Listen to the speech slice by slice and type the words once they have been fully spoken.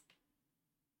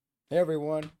Hey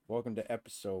everyone, welcome to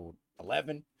episode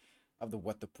 11 of the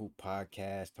What the Poop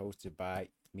podcast, hosted by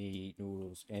me,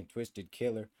 Noodles, and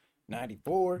Twistedkiller94.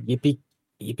 Yippee,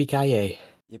 yippee ki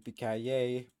Yippee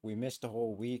ki We missed a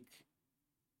whole week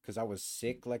because I was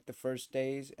sick like the first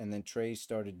days, and then Trey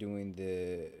started doing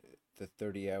the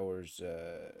 30 hours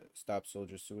Stop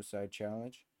Soldier Suicide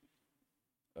Challenge,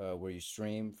 where you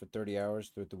stream for 30 hours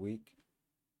throughout the week.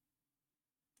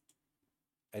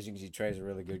 As you can see, Trey's a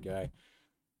really good guy.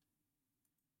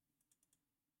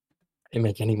 Didn't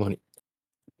make any money.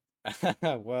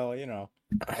 Well,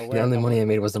 I'll The wear a only couple. money I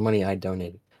made was the money I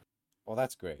donated. Well,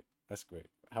 that's great. That's great.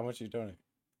 How much you doing?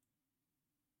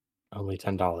 Only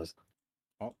 $10.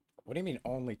 Oh, what do you mean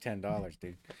only $10,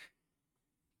 dude?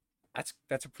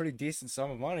 That's a pretty decent sum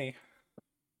of money.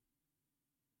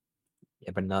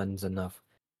 Yeah, but none's enough.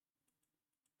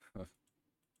 Well,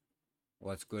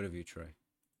 that's good of you, Trey.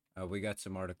 We got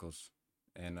some articles,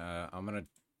 and I'm gonna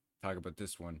talk about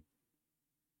this one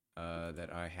that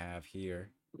I have here.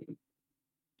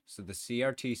 So the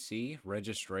CRTC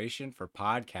registration for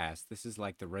podcasts. This is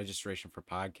like the registration for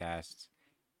podcasts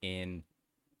in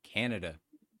Canada.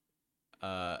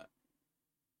 Uh,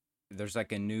 there's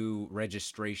like a new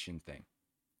registration thing,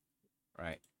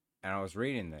 right? And I was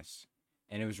reading this,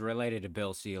 and it was related to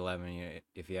Bill C11.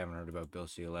 If you haven't heard about Bill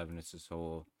C11, it's this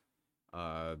whole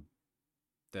uh,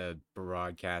 the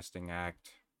Broadcasting Act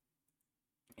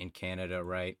in Canada,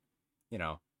 right?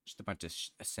 Just a bunch of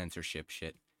censorship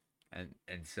shit, and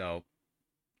so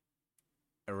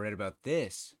I read about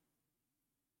this,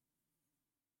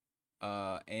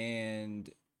 and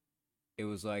it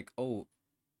was like, oh,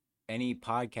 any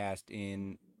podcast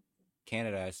in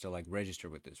Canada has to like register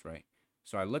with this, right?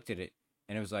 So I looked at it,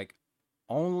 and it was like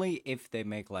only if they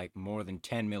make like more than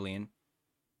 10 million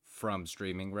from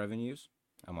streaming revenues.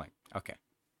 I'm like, okay,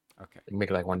 okay,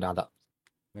 Make like $1.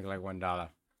 make like $1.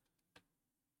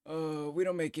 We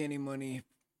don't make any money,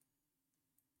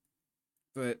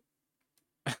 but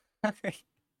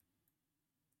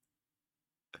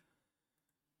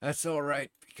that's all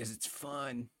right because it's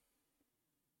fun.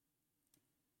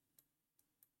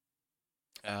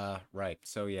 Right.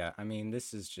 So yeah, I mean,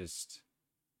 this is just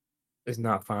It's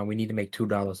not fine. We need to make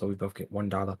 $2 so we both get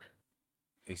 $1.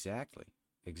 exactly,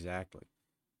 exactly.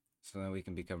 So then we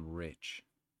can become rich.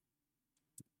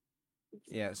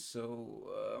 Yeah, so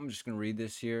I'm just going to read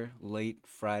this here. Late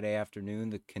Friday afternoon,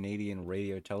 the Canadian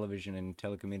Radio, Television, and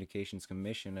Telecommunications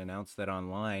Commission announced that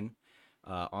online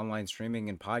streaming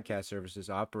and podcast services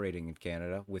operating in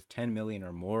Canada with 10 million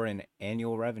or more in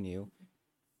annual revenue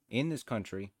in this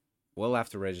country will have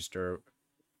to register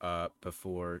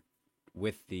before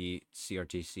with the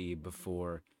CRTC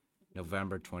before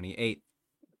November 28th.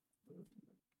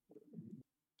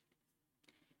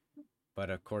 But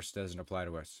of course, doesn't apply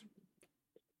to us.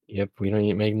 Yep, we don't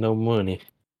even make no money.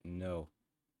 No.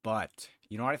 But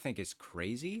you know what I think is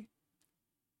crazy?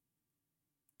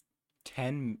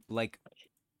 10 like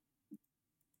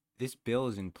this bill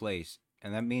is in place,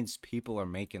 and that means people are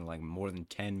making like more than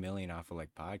 10 million off of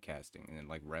like podcasting and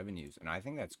like revenues, and I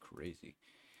think that's crazy.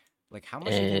 Like how much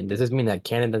do you think And does that? this mean that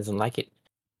Canada doesn't like it?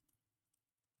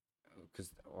 Because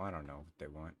well, I don't know what they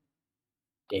want.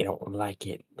 They don't like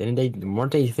it.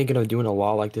 Weren't they thinking of doing a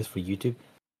law like this for YouTube?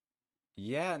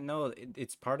 Yeah, no,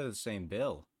 it's part of the same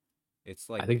bill. It's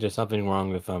I like think there's something wrong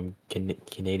with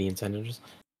Canadian senators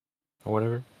or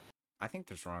whatever. I think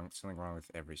there's something wrong with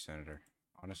every senator,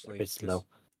 honestly, It's because slow.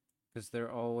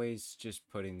 they're always just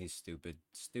putting these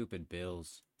stupid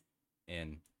bills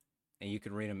in, and you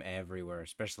can read them everywhere,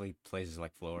 especially places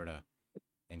like Florida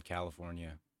and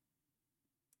California.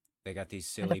 They got these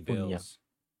silly California. bills.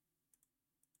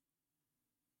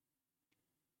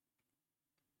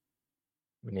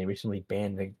 When they recently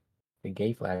banned the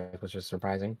gay flag, which was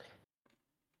surprising.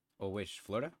 Oh, which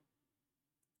Florida?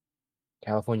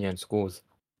 California in schools.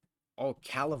 Oh,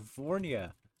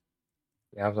 California.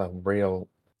 That was a real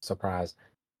surprise.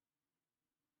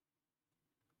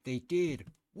 They did.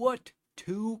 What?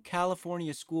 Two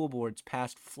California school boards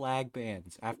passed flag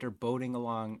bans after voting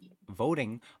along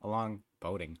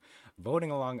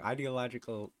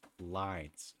ideological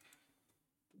lines.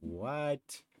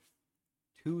 What?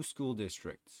 Two school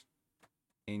districts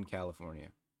in California.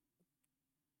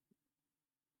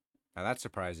 Now that's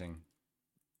surprising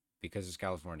because it's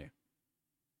California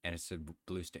and it's a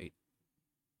blue state.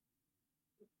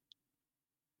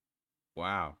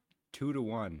 Wow.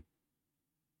 2-1.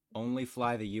 Only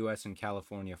fly the US and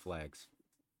California flags.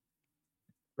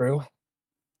 True.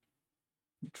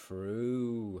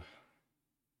 True.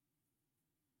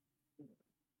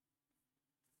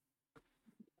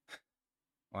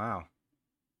 Wow.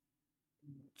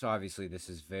 So obviously this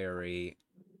is very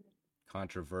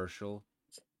controversial.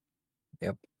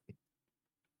 Yep.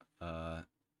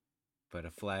 But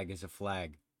a flag is a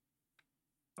flag.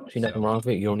 See nothing So wrong with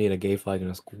it. You don't need a gay flag in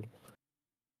a school.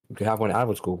 You can have one out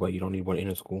of school, but you don't need one in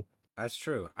a school. that's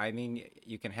true. I mean,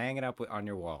 you can hang it up on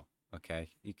your wall. Okay,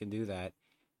 you can do that.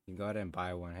 You can go ahead and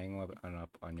buy one, hang it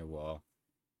up on your wall.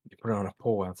 You put it on a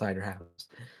pole outside your house,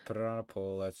 Put it on a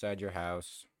pole outside your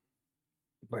house.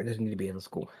 but it doesn't need to be in a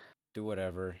school. Do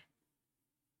whatever.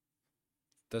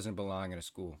 Doesn't belong in a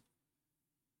school.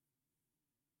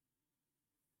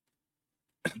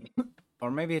 Or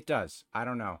maybe it does. I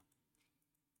don't know.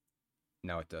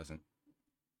 No, it doesn't.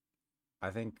 I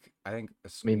think a I mean,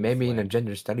 school maybe in a flag.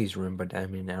 gender studies room, but I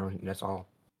mean, I don't. That's all.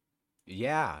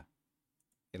 Yeah,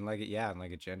 in like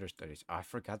a gender studies. I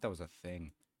forgot that was a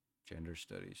thing. Gender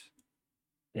studies.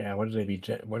 Yeah. What did they be?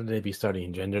 What did they be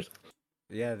studying? Genders.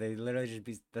 Yeah, they literally just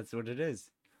be. That's what it is.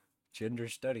 Gender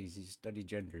studies. You study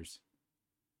genders.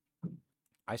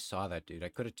 I saw that, dude. I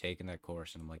could have taken that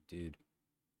course, and I'm like, dude,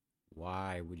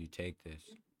 why would you take this?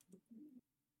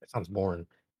 That sounds boring.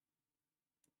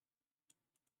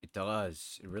 It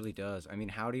does. It really does. I mean,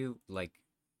 how do you like?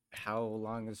 How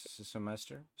long is a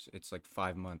semester? It's like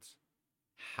 5 months.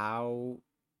 How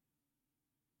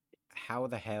how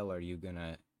the hell are you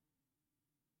gonna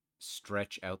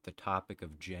stretch out the topic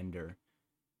of gender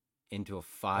into a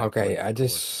five Okay, month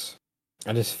course?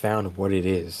 I just found what it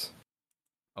is.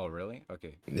 Oh, really?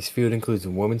 Okay. This field includes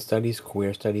women's studies,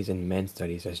 queer studies, and men's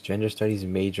studies. As gender studies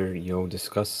major, you'll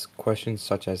discuss questions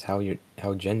such as how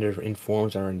gender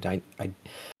informs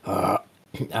uh,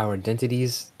 our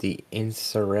identities, the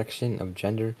insurrection of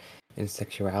gender and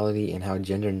sexuality, and how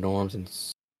gender norms and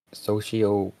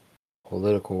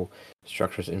socio-political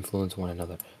structures influence one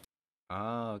another.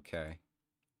 Oh, okay.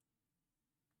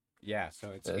 Yeah. So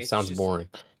It it's sounds just boring.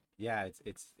 yeah.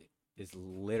 It's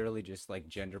literally just like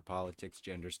gender politics,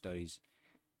 gender studies,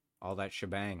 all that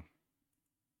shebang.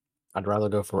 I'd rather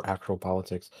go for actual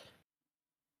politics.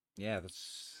 Yeah.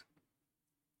 That's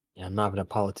Yeah, I'm not even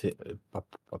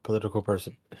a political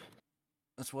person.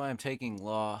 that's why I'm taking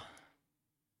law.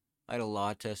 I had a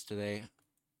law test today,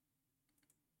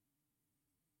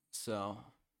 so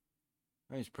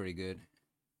I think it's pretty good.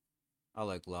 I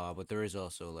like law, but there is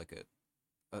also like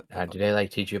Do they like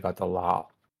teach you about the law?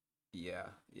 yeah,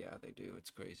 they do.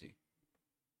 It's crazy.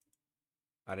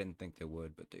 I didn't think they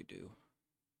would, but they do.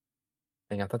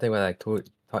 I thought they would like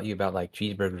taught you about like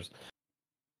cheeseburgers.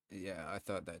 Yeah, I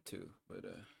thought that too, but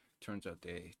turns out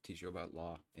they teach you about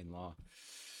law in law.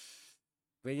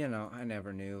 But I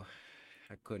never knew.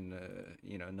 I couldn't.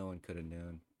 No one could have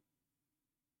known.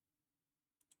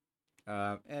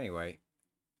 Anyway,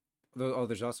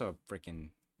 there's also a freaking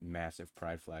massive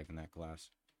pride flag in that class,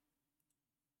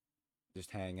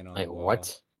 just hanging on the Like wall.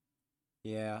 what?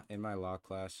 Yeah, in my law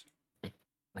class.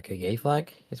 Like a gay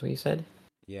flag is what you said?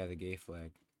 Yeah, the gay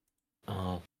flag.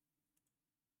 Oh,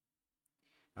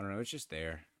 I don't know. It's just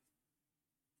there.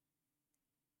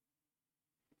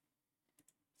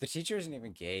 The teacher isn't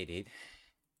even gay, dude.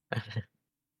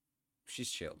 She's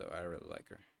chill though. I really like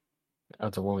her. oh,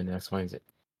 it's a woman that explains it.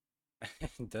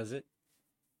 Does it?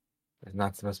 It's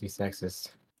not supposed to be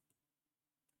sexist.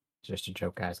 Just a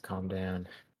joke, guys. Calm down.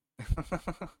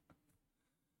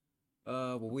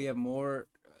 Well, we have more.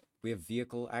 We have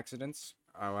vehicle accidents.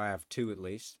 Oh, I have two at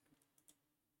least.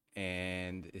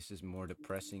 And this is more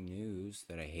depressing news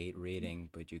that I hate reading,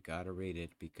 but you gotta read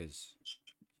it because you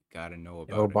gotta know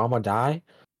Did about it. Obama die?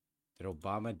 Did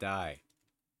Obama die?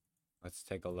 Let's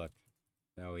take a look.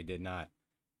 No, he did not.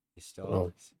 He's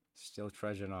Oh, still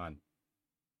trudging on.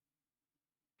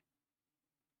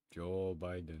 Joe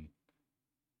Biden.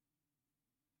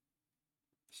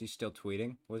 Is he still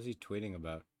tweeting? What is he tweeting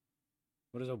about?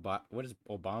 What does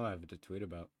Obama have to tweet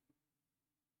about?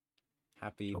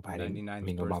 Happy Joe Biden. I 99th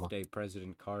mean Obama. birthday,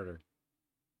 President Carter.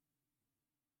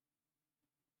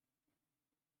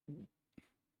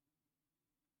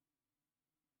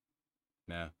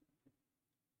 Nah.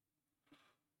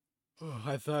 Oh,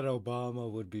 I thought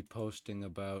Obama would be posting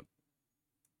about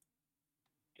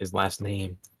His last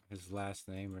name. his last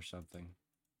name or something.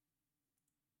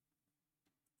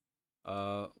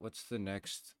 What's the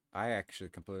next? I actually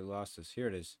completely lost this. Here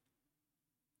it is.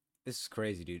 This is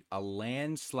crazy, dude. A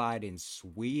landslide in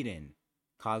Sweden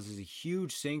causes a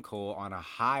huge sinkhole on a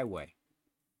highway.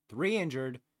 3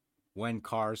 injured when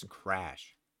cars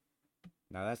crash.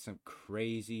 Now that's some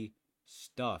crazy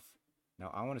stuff.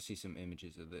 Now I want to see some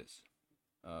images of this.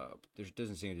 There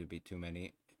doesn't seem to be too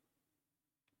many,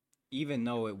 even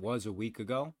though it was a week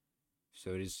ago.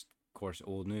 So it is, of course,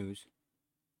 old news.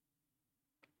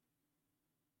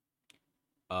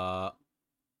 Uh,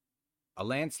 a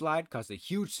landslide caused a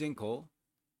huge sinkhole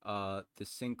The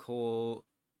sinkhole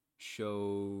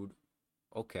showed,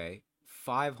 okay,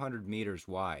 500 meters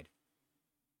wide,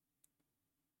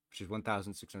 which is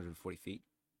 1,640 feet.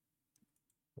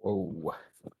 Whoa.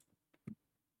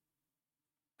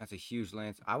 That's a huge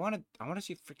land. I want to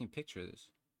see a freaking picture of this.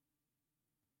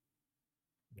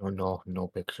 No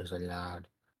pictures allowed.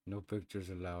 No pictures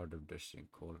allowed of this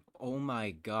sinkhole. Oh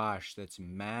my gosh, that's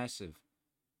massive.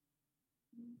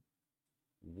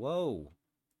 Whoa.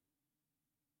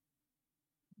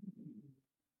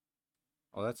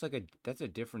 Oh, that's a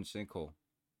different sinkhole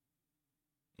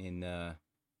in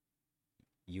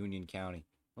Union County.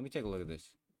 Let me take a look at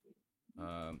this.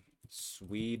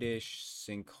 Swedish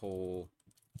sinkhole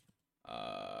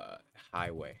uh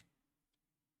highway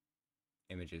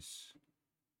images.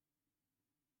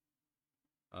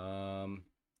 Um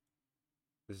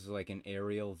this is like an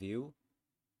aerial view.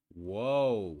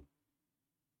 Whoa.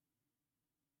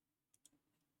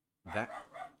 That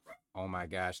Oh my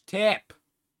gosh. Tip.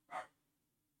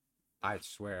 I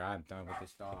swear I'm done with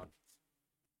this dog.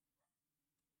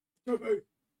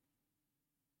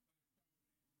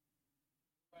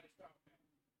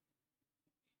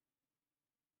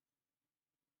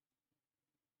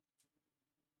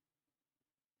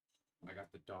 I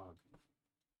got the dog.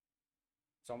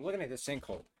 So I'm looking at this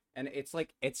sinkhole, and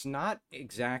it's not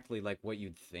exactly like what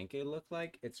you'd think it looked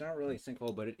like. It's not really a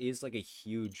sinkhole, but it is like a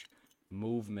huge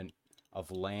movement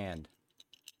of land,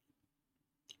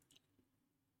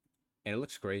 and it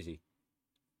looks crazy.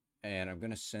 And I'm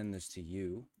gonna send this to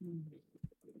you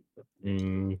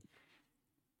Mm.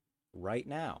 right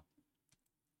now,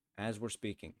 as we're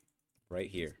speaking, right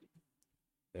here.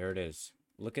 There it is.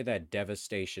 Look at that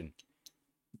devastation.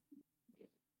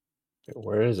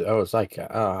 Where is it? Oh, it's like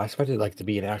I expected like to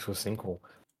be an actual sinkhole.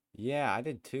 Yeah, I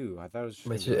did too. I thought it was just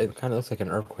But gonna be like it kind of looks like an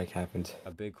earthquake happened.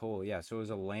 a big hole. Yeah, so it was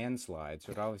a landslide.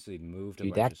 So it obviously moved a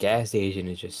Dude, bunch that of stuff. gas station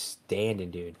is just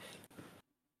standing, dude.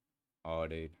 Oh,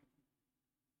 dude.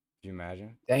 Could you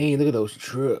imagine? Dang, look at those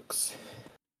trucks.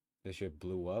 This shit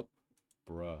blew up.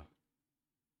 Bruh.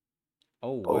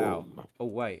 Oh, wow. Boom. Oh,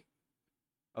 wait.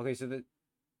 Okay, so the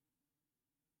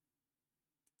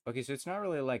okay, so it's not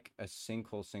really like a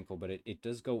sinkhole, but it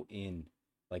does go in,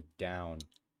 like down.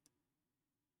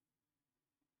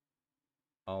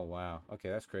 Oh, wow. Okay,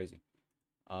 that's crazy.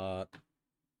 Uh,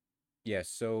 yeah,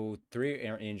 so three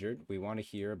are injured. We want to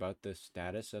hear about the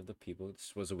status of the people.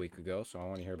 This was a week ago, so I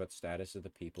want to hear about the status of the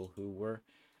people who were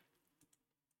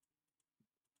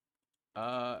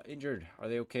injured. Are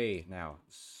they okay now?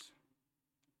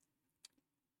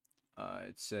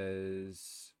 It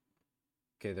says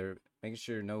okay, they're making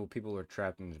sure no people are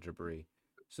trapped in the debris.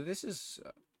 So this is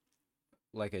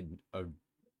like a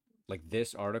like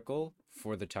this article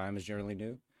for the time is generally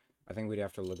new. I think we'd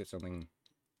have to look at something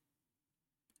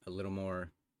a little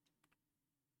more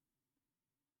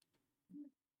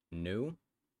new.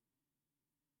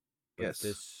 But Yes.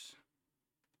 this,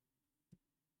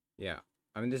 yeah,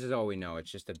 I mean, this is all we know.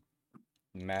 It's just a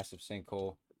massive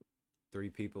sinkhole, three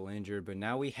people injured. But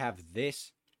now we have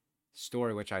this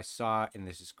story, which I saw, and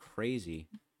this is crazy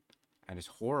and it's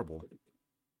horrible.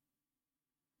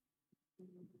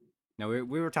 Now, we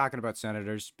were talking about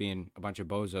senators being a bunch of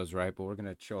bozos, right? But we're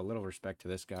going to show a little respect to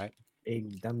this guy.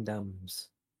 Big dum-dums.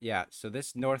 Yeah, so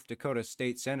this North Dakota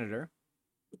state senator,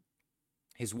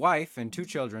 his wife and two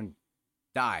children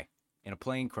die in a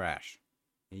plane crash,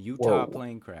 a Utah Whoa.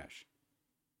 plane crash.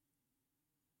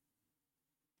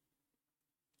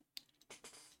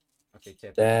 Okay,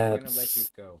 Tip, I'm gonna let you That's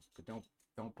go, but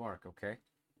don't bark, okay?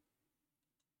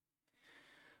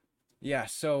 Yeah.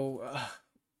 So,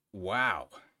 wow.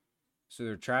 So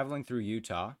they're traveling through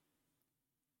Utah,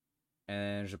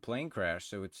 and there's a plane crash.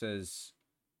 So it says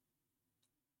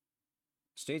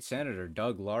State Senator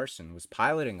Doug Larson was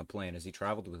piloting a plane as he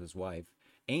traveled with his wife,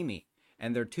 Amy,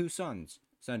 and their two sons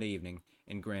Sunday evening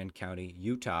in Grand County,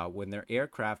 Utah, when their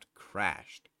aircraft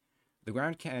crashed. The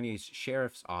Grand County's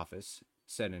sheriff's office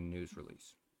said in a news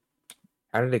release.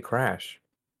 how did it crash?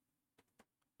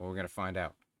 Well, we're gonna find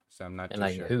out. So I'm not And too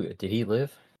like, sure. who did he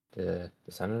live? The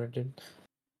senator did.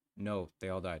 No, they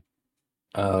all died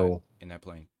Oh, in that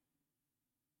plane.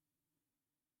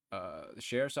 The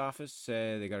sheriff's office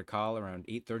said they got a call around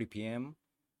 8:30 p.m.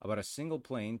 about a single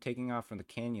plane taking off from the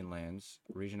Canyonlands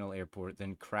Regional Airport,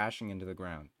 then crashing into the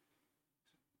ground.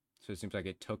 So it seems like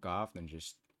it took off, then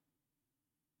just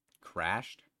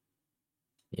crashed.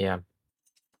 yeah.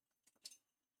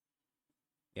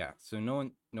 Yeah. So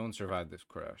no one survived this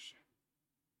crash.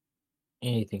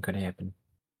 Anything could happen.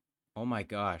 Oh my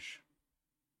gosh.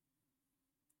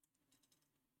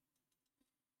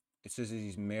 It says that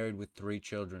he's married with three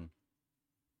children.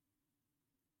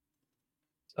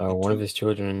 So and one of two his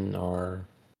children are.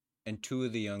 and two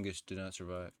of the youngest did not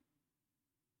survive.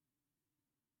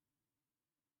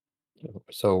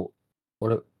 So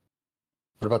what?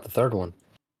 What about the third one?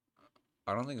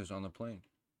 I don't think it was on the plane.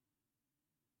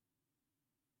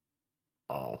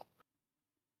 Oh,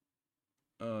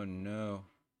 Oh no.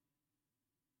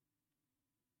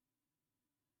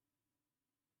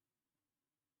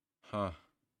 Huh.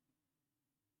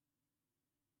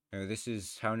 This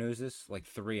is how new is this? Like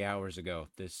 3 hours ago.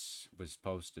 This was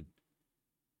posted.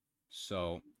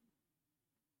 So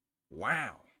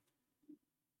wow.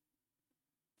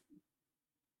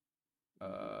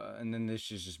 And then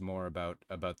this is just more about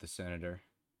the senator.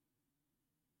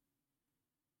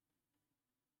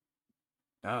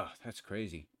 Oh, that's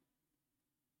crazy.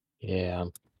 yeah,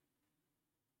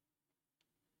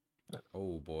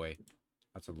 Oh boy,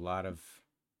 that's a lot of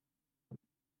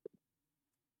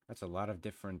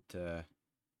different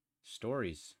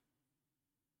stories.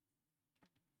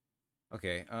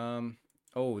 Okay.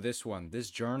 Oh, this one. This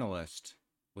journalist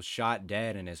was shot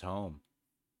dead in his home.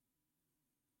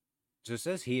 So it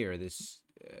says here this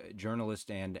journalist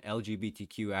and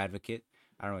LGBTQ advocate.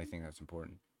 I don't really think that's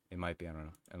important. It might be. I don't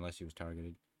know. Unless he was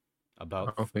targeted. I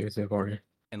About don't think it's important.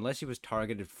 unless he was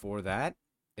targeted for that,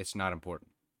 it's not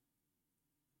important.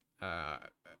 Uh,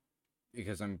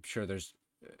 because I'm sure there's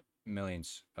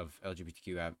millions of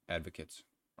LGBTQ advocates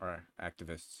or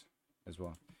activists as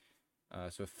well.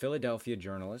 So, a Philadelphia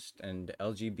journalist and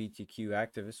LGBTQ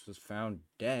activist was found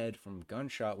dead from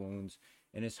gunshot wounds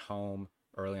in his home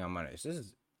early on Monday. So, this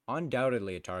is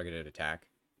undoubtedly a targeted attack.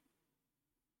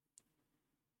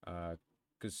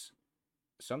 Because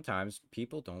sometimes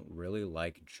people don't really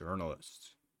like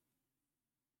journalists.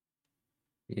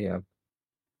 Yeah.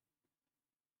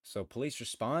 So, police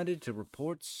responded to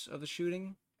reports of the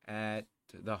shooting at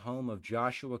the home of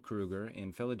Joshua Kruger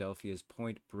in Philadelphia's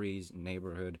Point Breeze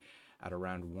neighborhood at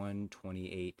around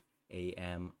 1:28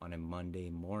 a.m. on a Monday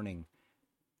morning.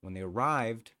 When they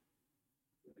arrived,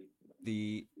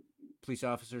 the police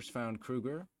officers found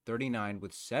Kruger, 39,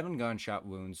 with 7 gunshot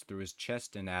wounds through his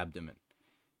chest and abdomen.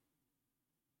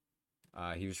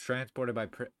 He was transported by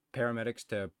paramedics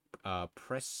to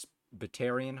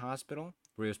Presbyterian Hospital,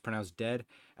 where he was pronounced dead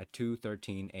at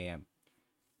 2:13 a.m.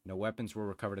 No weapons were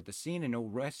recovered at the scene, and no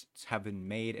arrests have been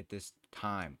made at this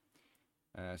time.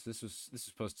 So this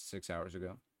was posted 6 hours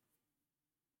ago.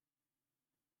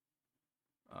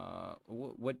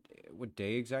 What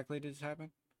day exactly did this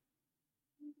happen?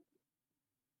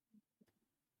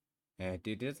 Yeah,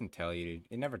 dude, it doesn't tell you. Dude.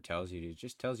 It never tells you. Dude. It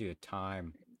just tells you a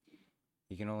time.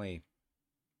 You can only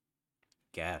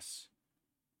guess.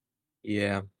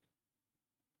 Yeah.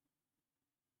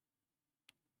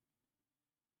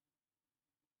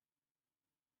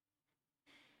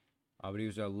 But he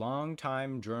was a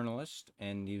longtime journalist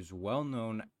and he was a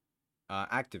well-known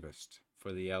activist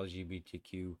for the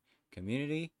LGBTQ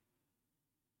community,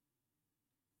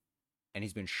 and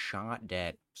he's been shot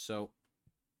dead. So,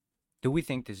 do we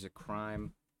think this is a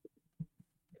crime?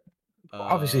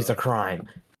 Obviously, it's Uh, a crime.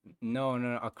 no,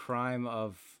 no, no, a crime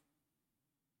of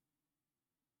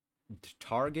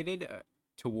targeted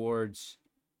towards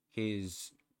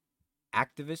his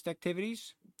activist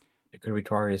activities It could be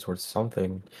targeted towards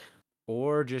something.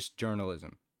 or just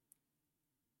journalism.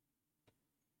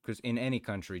 Because in any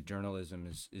country, journalism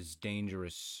is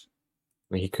dangerous.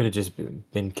 I mean, he could have just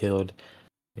been killed.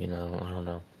 I don't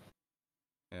know.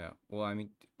 Yeah. Well, I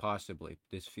mean, possibly.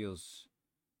 This feels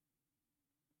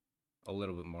a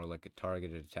little bit more like a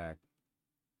targeted attack.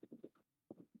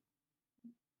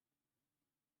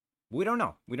 We don't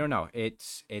know. We don't know.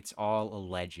 It's all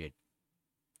alleged.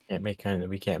 We can't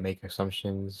make We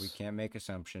assumptions. can't make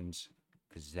assumptions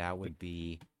because that would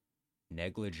be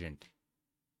negligent.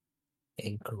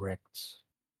 Incorrect.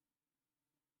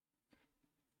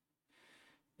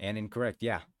 And incorrect.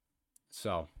 Yeah.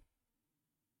 So,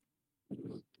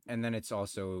 and then it's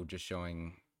also just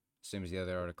showing, same as the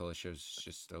other article, it shows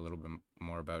just a little bit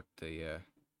more about the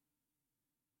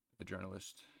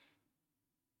journalist.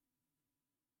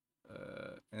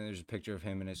 And there's a picture of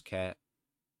him and his cat,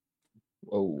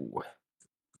 Whoa.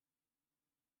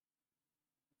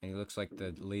 and he looks like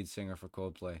the lead singer for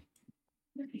Coldplay.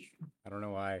 I don't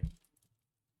know why.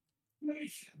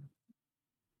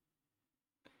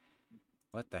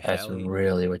 What the That's hell?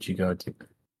 really what you go to.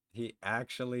 He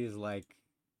actually is like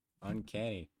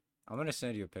uncanny. I'm gonna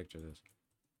send you a picture of this.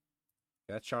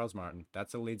 That's Charles Martin.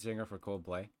 That's the lead singer for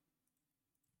Coldplay,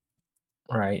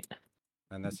 Right.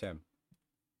 and that's him.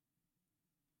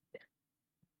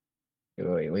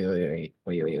 I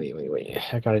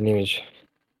got an image.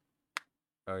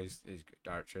 Oh, he's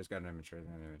Archer's got an image. There's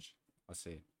an image. I'll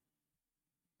see it.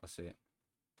 I'll see it.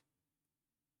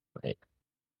 Right.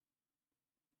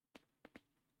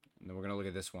 And then we're gonna look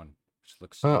at this one, which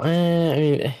looks Well, interesting.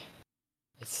 I mean,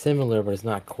 it's similar, but it's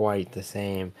not quite the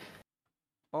same.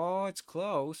 Oh, it's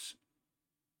close.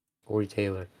 Corey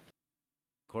Taylor.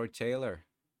 Corey Taylor.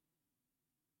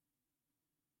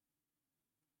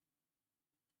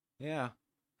 Yeah.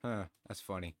 Huh. That's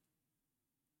funny.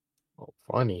 Oh,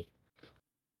 funny.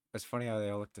 That's funny how they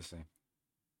all look the same.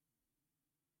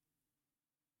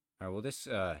 All right. Well, this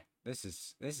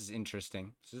is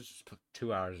interesting. This is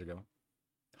 2 hours ago.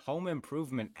 Home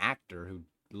improvement actor who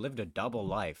lived a double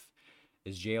life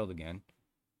is jailed again.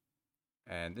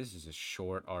 And this is a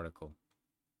short article,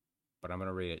 but I'm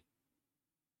gonna read it.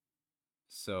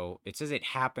 So it says it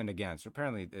happened again. So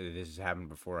apparently this has happened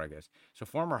before, I guess. So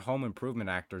former home improvement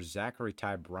actor Zachary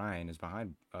Ty Bryan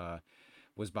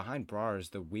was behind bars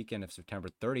the weekend of September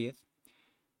 30th.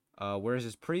 Whereas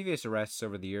his previous arrests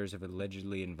over the years have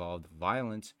allegedly involved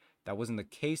violence, that wasn't the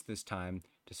case this time.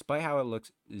 Despite how it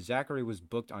looks, Zachary was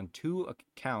booked on 2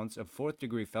 counts of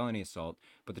fourth-degree felony assault,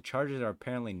 but the charges are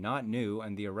apparently not new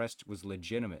and the arrest was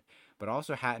legitimate, but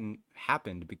also hadn't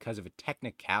happened because of a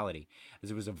technicality,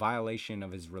 as it was a violation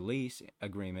of his release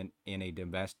agreement in a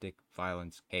domestic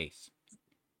violence case.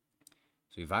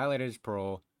 So he violated his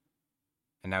parole,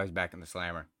 and now he's back in the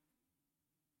slammer.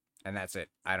 And that's it.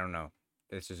 I don't know.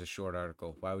 This is a short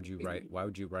article. Why would you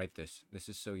write this? This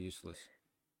is so useless.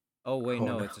 Oh wait, Oh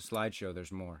no, no. it's a slideshow.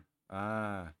 There's more.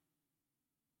 Ah.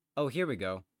 Oh, here we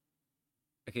go.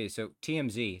 Okay, so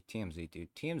TMZ,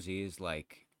 dude. TMZ is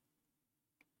like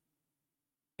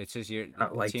it says here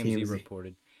Not like TMZ TMZ.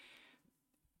 reported.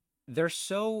 They're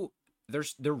so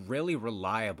they're really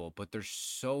reliable, but they're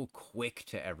so quick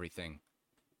to everything.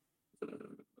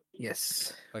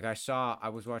 Yes. Like I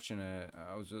was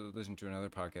listening to another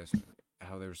podcast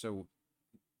how they were so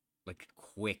like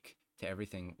quick to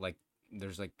everything. Like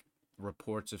there's like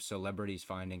reports of celebrities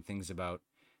finding things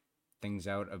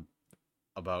out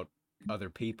about other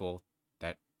people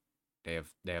that they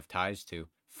have ties to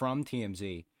from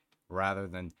TMZ rather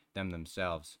than them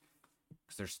themselves.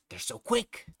 Because they're so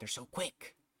quick. They're so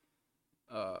quick.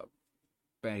 But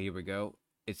here we go.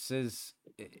 It says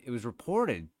it was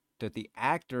reported that the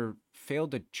actor failed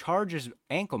to charge his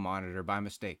ankle monitor by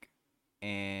mistake,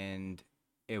 and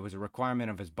it was a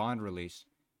requirement of his bond release.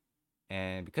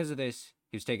 And because of this,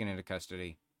 he was taken into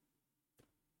custody,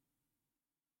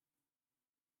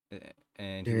 uh,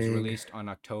 and he was Dang. released on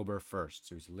October 1st. So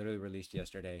he was literally released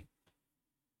yesterday.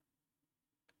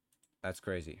 That's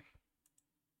crazy.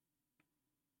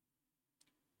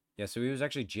 Yeah, so he was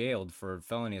actually jailed for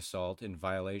felony assault in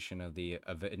violation of the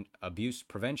Abuse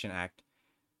Prevention Act,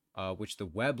 which the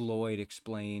Webloid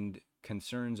explained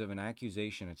concerns of an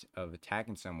accusation of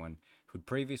attacking someone who'd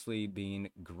previously been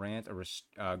granted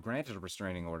a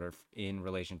restraining order in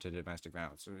relation to domestic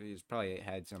violence. So he's probably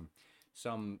had some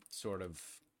sort of.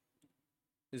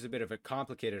 This is a bit of a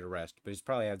complicated arrest, but he's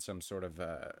probably had some sort of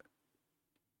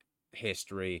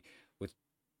history with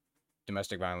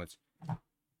domestic violence.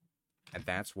 And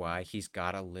that's why he's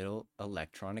got a little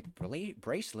electronic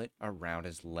bracelet around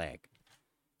his leg.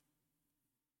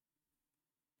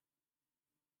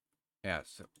 Yeah,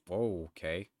 so, whoa,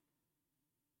 okay.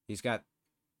 He's got,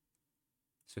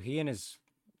 so he and his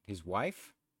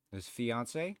wife, his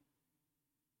fiance,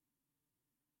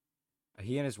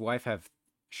 he and his wife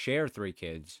share 3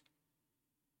 kids,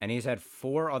 and he's had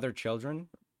 4 other children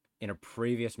in a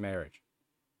previous marriage.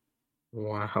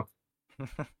 Wow.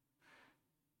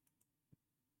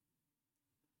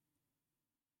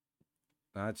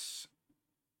 That's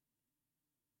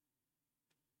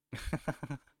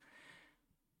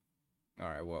all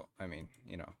right. Well, I mean,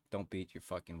 don't beat your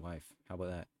fucking wife. How about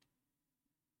that?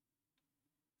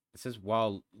 It says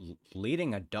while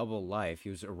leading a double life, he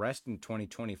was arrested in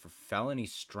 2020 for felony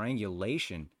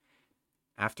strangulation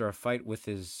after a fight with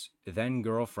his then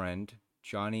girlfriend,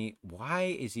 Johnny. Why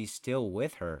is he still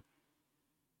with her?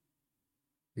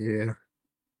 Yeah.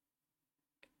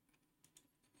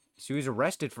 So he was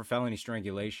arrested for felony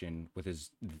strangulation with his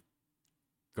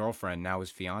girlfriend, now his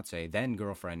fiance, then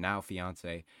girlfriend, now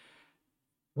fiance.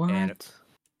 And What?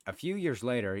 a few years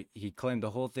later, he claimed the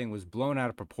whole thing was blown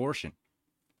out of proportion.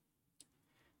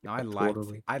 Now Yeah,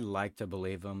 totally. I'd like to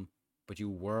believe him, but you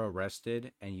were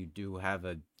arrested and you do have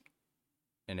an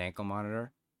ankle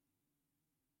monitor.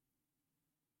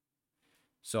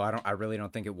 So I really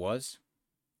don't think it was.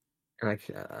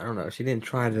 Like, I don't know. She didn't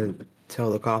try to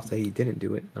tell the cops that he didn't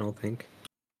do it, I don't think.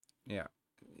 Yeah.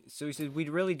 So he said we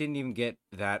really didn't even get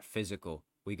that physical.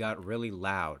 We got really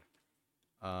loud.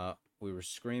 We were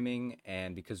screaming,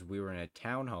 and because we were in a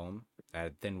townhome that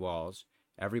had thin walls,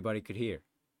 everybody could hear.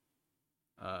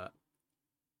 Uh,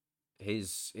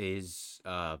 his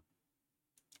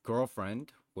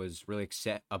girlfriend was really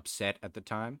upset at the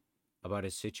time about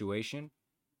his situation,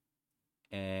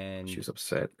 She and was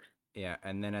upset. yeah,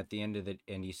 and then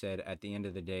he said at the end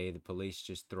of the day, the police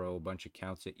just throw a bunch of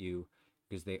counts at you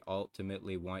because they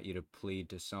ultimately want you to plead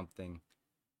to something.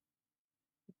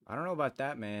 I don't know about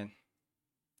that, man.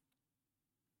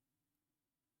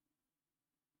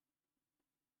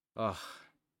 Ugh.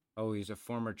 Oh, he's a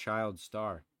former child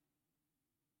star.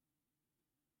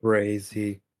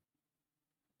 Crazy.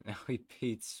 Now he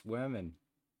beats women.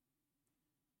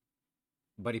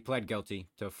 But he pled guilty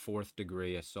to fourth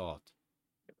degree assault.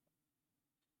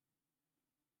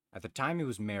 At the time, he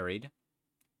was married,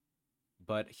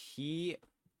 but he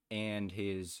and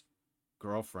his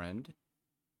girlfriend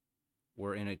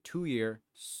were in a 2 year,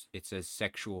 it says,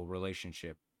 sexual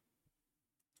relationship.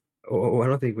 Oh, I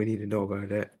don't think we need to know about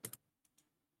that.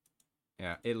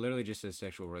 Yeah, it literally just says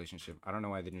sexual relationship. I don't know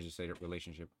why they didn't just say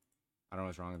relationship. I don't know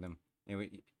what's wrong with them.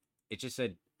 Anyway, it just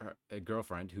said a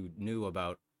girlfriend who knew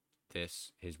about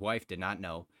this. His wife did not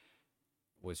know.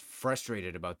 Was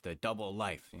frustrated about the double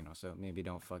life, so maybe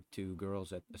don't fuck two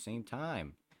girls at the same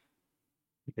time.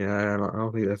 Yeah, I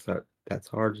don't think that's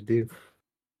hard to do.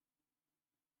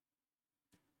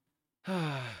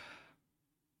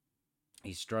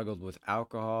 He struggled with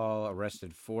alcohol,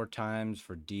 arrested 4 times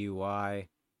for DUI,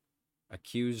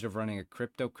 accused of running a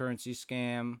cryptocurrency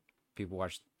scam. People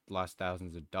lost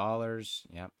thousands of dollars.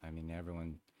 Yep, I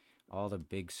mean all the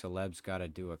big celebs got to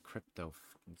do a crypto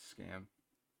scam.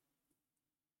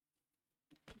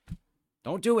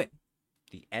 Don't do it.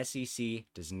 The SEC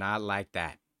does not like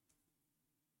that.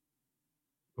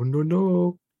 Oh no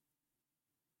no.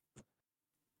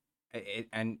 It,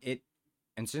 and it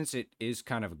and since it is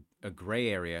kind of a gray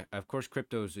area, of course,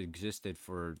 crypto's existed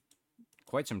for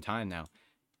quite some time now.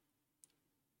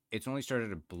 It's only started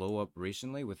to blow up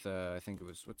recently with I think it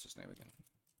was, what's his name again?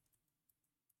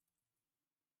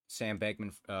 Sam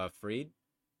Bankman Fried.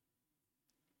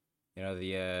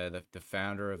 The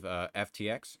founder of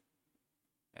FTX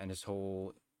and his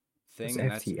whole What's thing,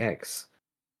 and that's FTX?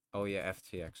 oh yeah,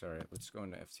 FTX. All right, let's go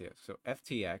into FTX. So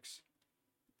FTX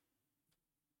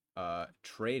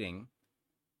trading,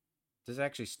 does it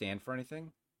actually stand for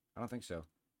anything? I don't think so.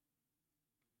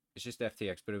 It's just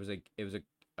FTX, but it was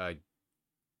like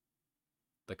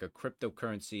a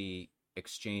cryptocurrency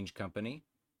exchange company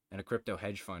and a crypto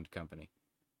hedge fund company.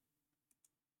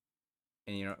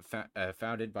 And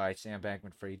founded by Sam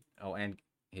Bankman-Fried. Oh, and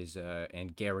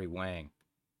Gary Wang.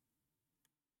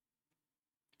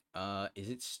 Is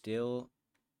it still?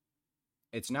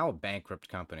 It's now a bankrupt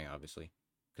company, obviously,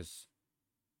 because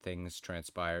things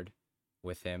transpired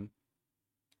with him,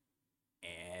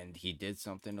 and he did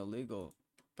something illegal.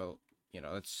 But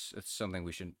that's something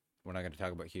we're not going to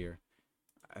talk about here.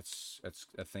 That's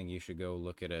a thing you should go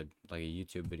look at a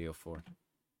YouTube video for.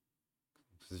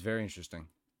 This is very interesting.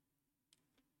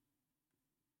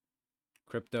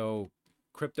 Crypto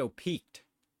crypto peaked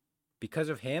because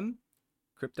of him.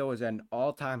 Crypto is at an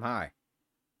all-time high.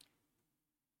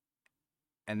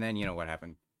 And then you know what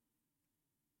happened?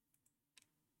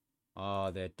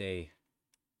 Oh, that day,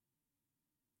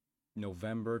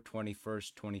 November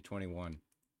 21st, 2021.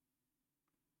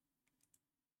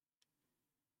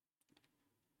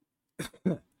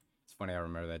 It's funny I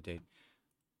remember that date.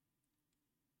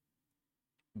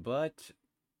 But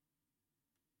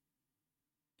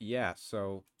yeah,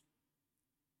 so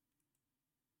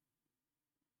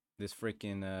this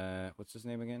freaking what's his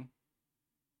name again?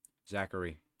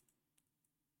 Zachary.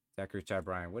 Zachary Ty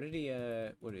Bryan. What did he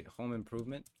Home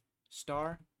Improvement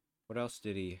star? What else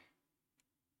did he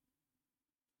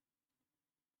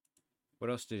What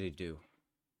else did he do?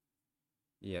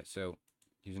 Yeah, so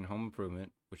he was in Home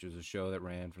Improvement, which was a show that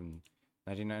ran from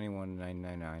 1991 to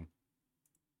 1999.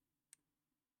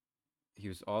 He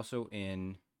was also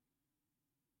in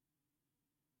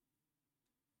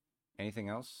anything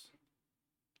else?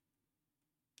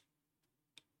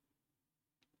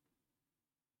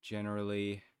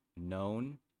 Generally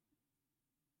known.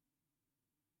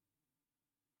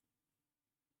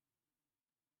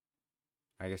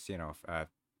 I guess,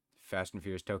 Fast and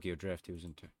Furious Tokyo Drift. He was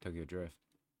in Tokyo Drift.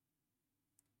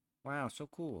 Wow, so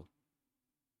cool.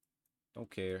 Don't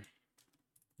care.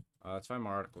 Let's find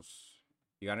more articles.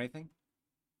 You got anything?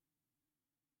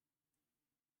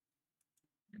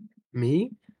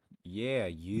 Me? Yeah,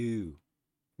 you.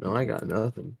 No, I got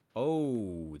nothing.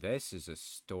 Oh, this is a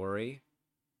story.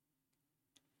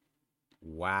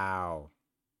 Wow.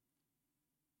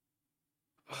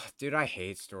 Ugh, dude, I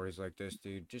hate stories like this,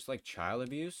 dude. Just like child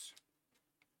abuse.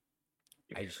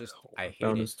 I I hate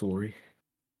found a it. story.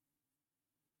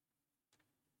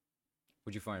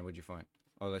 What'd you find? What'd you find?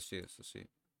 Oh, let's see this. Let's see.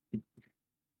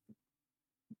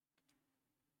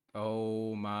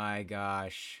 Oh my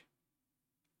gosh.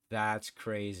 That's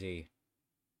crazy.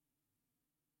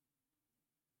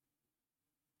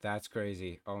 That's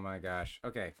crazy. Oh my gosh.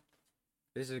 Okay.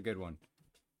 This is a good one.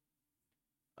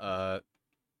 Uh,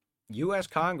 U.S.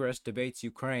 Congress debates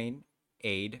Ukraine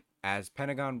aid as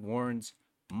Pentagon warns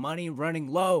money running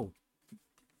low.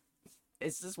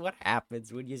 This is what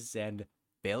happens when you send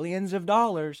billions of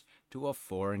dollars to a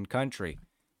foreign country.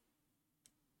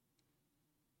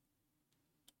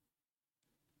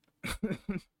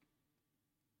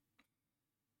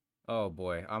 Oh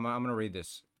boy, I'm gonna read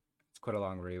this. It's quite a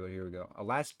long read, but here we go. A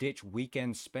last-ditch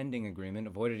weekend spending agreement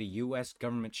avoided a U.S.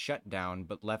 government shutdown,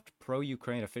 but left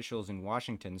pro-Ukraine officials in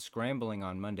Washington scrambling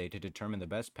on Monday to determine the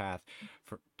best path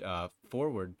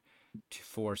forward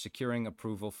for securing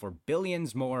approval for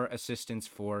billions more assistance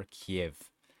for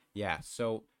Kiev. Yeah,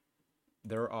 so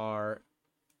there are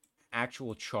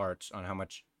actual charts on how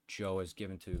much Joe has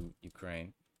given to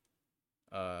Ukraine.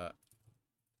 Uh,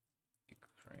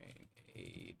 Ukraine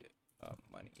aid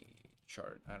money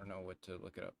chart. I don't know what to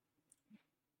look it up.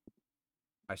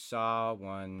 I saw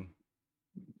one.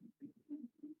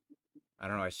 I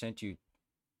don't know. I sent you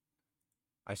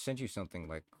something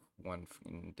like one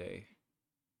day.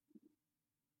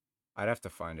 I'd have to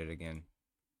find it again.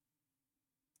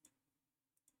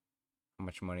 How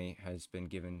much money has been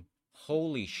given?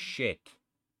 Holy shit.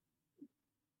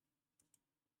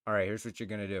 All right, here's what you're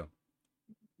going to do.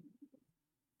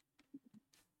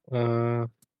 Uh,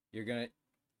 We're going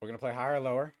to play higher or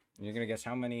lower. And you're going to guess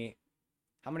how many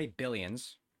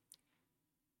billions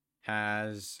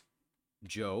has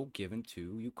Joe given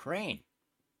to Ukraine.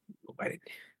 wait.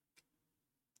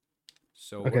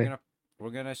 So Okay. we're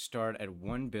gonna start at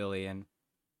 1 billion.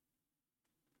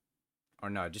 Or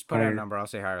no, just put out a Higher. number. I'll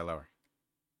say higher or lower.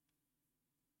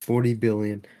 40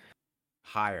 billion.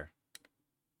 Higher.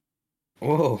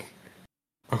 Whoa.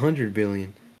 100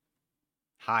 billion.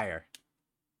 Higher.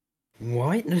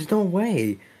 What? There's no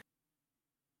way.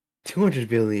 200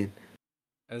 billion.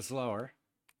 It's lower.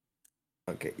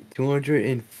 Okay.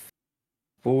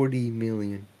 240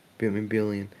 million.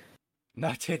 Billion.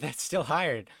 No, dude, that's still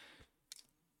higher.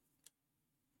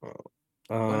 Oh.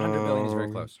 100 billion is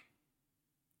very close.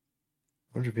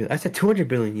 100 billion. I said 200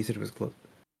 billion. You said it was close.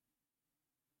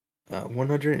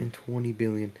 120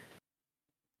 billion.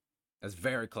 That's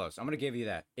very close. I'm gonna give you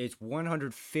that. It's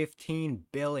 115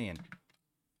 billion.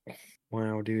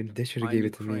 Wow, dude. They should have On gave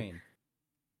it to me. Ukraine.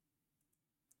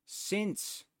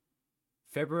 Since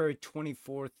February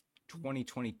 24th,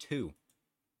 2022.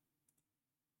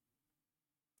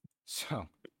 So,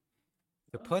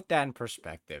 to put that in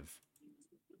perspective,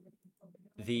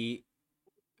 the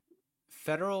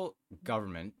federal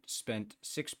government spent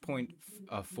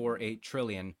 6.48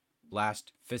 trillion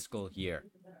last fiscal year,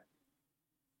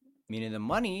 meaning the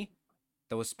money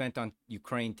that was spent on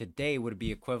Ukraine today would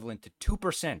be equivalent to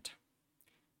 2%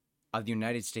 of the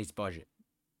United States budget.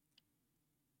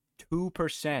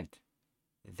 2%.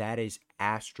 That is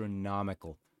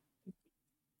astronomical.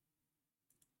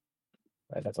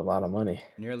 That's a lot of money.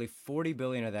 Nearly 40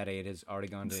 billion of that aid has already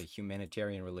gone to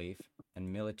humanitarian relief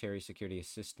and military security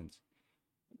assistance.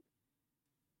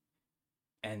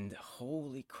 And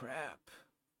holy crap.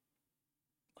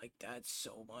 Like, that's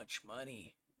so much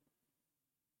money.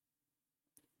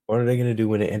 What are they gonna do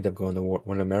when they end up going to war?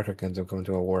 When America ends up going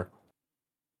to a war?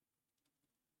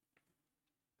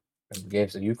 It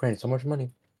gave Ukraine so much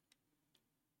money.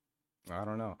 I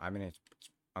don't know. I mean, it's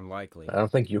unlikely. I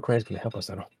don't think Ukraine's gonna help us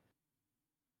at all.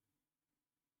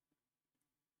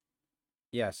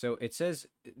 Yeah, so it says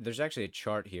there's actually a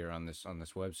chart here on this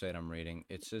website I'm reading.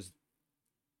 It says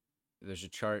there's a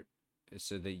chart. It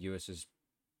said the U.S. is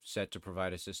set to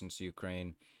provide assistance to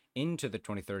Ukraine into the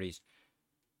 2030s.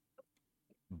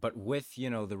 But with,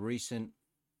 the recent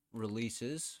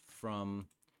releases from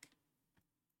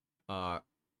the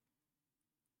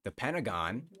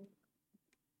Pentagon,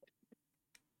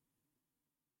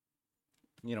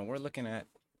 we're looking at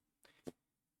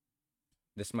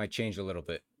this might change a little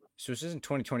bit. So this is in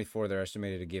 2024, they're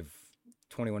estimated to give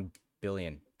 21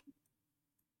 billion.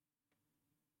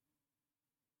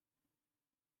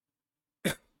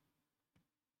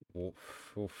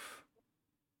 Oof.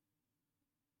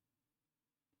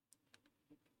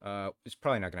 It's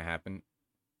probably not going to happen.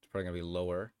 It's probably going to be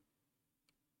lower.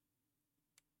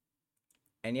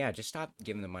 And yeah, just stop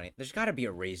giving the money. There's got to be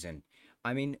a reason.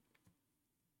 I mean,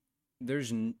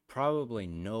 there's probably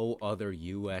no other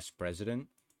U.S. president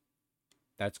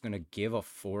that's going to give a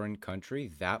foreign country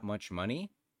that much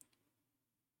money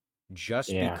just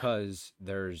because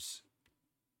there's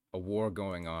a war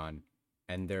going on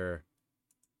and they're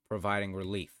providing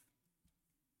relief.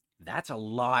 That's a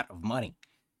lot of money,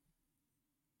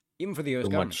 even for the U.S.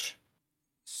 Too government. much.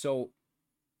 So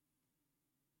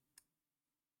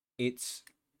it's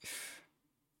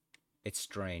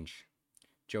strange.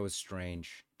 Joe is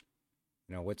strange.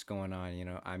 What's going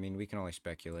on? I mean, we can only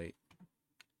speculate,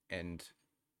 and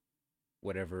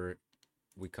whatever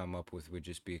we come up with would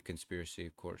just be a conspiracy,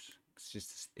 of course.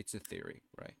 It's a theory,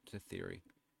 right? It's a theory.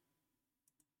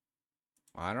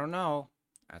 I don't know.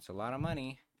 That's a lot of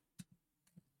money.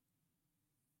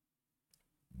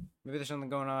 Maybe there's something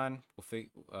going on.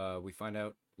 We find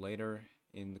out later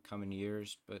in the coming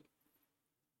years, but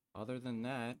other than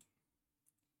that,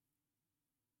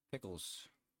 pickles.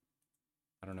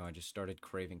 I don't know. I just started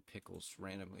craving pickles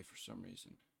randomly for some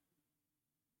reason.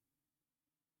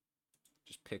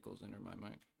 Just pickles enter my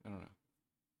mind. I don't know.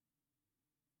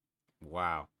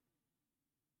 Wow.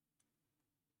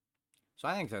 So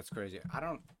I think that's crazy. I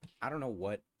don't know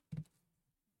what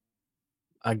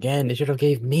Again, they should have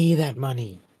gave me that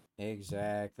money.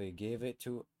 exactly. Give it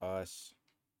to us.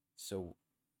 So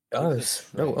give it to Us?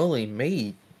 No, Trey. only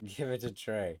me. Give it to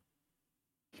Trey.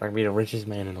 I can be the richest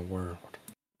man in the world.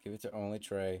 Give it to only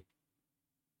Trey.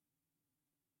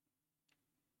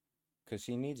 Because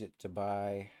he needs it to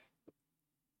buy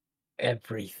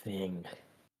Everything.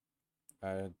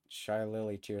 Shy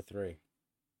Lily Tier 3.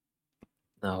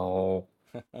 No.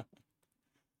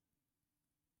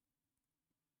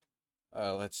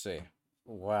 Let's see.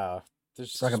 Wow.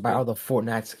 There's So I can just buy all been... the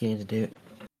Fortnite skins, dude.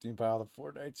 Do you buy all the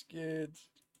Fortnite skins?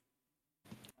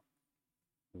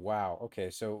 Wow. Okay,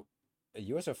 so a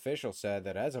U.S. official said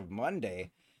that as of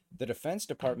Monday, the Defense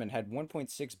Department had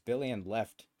 1.6 billion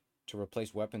left to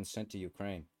replace weapons sent to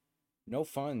Ukraine. No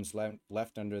funds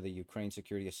left under the Ukraine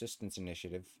Security Assistance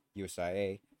Initiative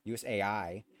 (USAI),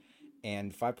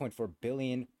 and 5.4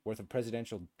 billion worth of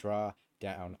presidential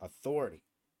drawdown authority.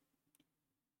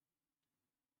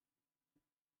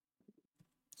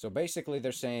 So basically,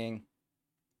 they're saying,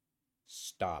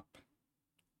 stop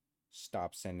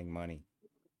sending money.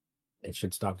 They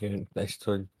should stop giving. They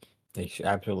should. They should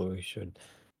absolutely should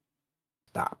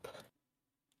stop.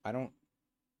 I don't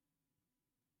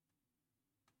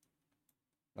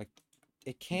like.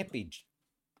 It can't be.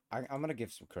 I'm gonna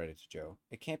give some credit to Joe.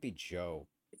 It can't be Joe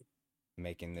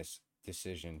making this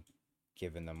decision,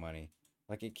 given the money.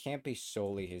 Like, it can't be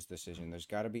solely his decision. There's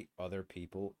got to be other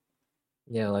people.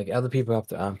 Yeah, like other people have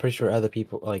to. I'm pretty sure other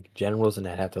people, like generals and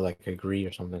that, have to like agree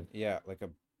or something. Yeah,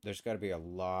 there's got to be a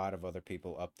lot of other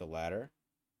people up the ladder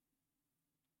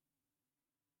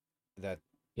that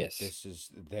Yes. this is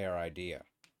their idea.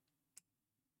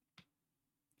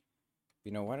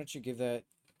 Why don't you give that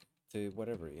to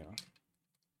whatever.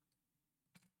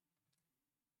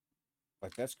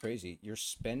 Like, that's crazy. You're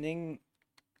spending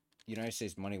United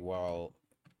States money while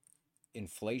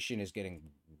inflation is getting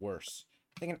worse.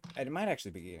 I think it might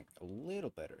actually be getting a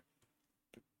little better.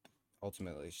 But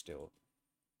ultimately, still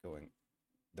going,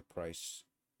 the price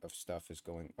of stuff is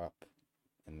going up,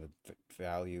 and the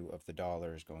value of the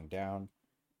dollar is going down.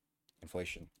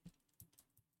 Inflation.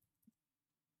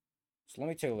 So let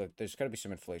me take a look. There's got to be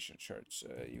some inflation charts.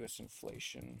 U.S.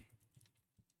 inflation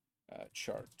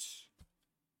charts.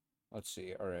 Let's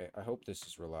see. All right. I hope this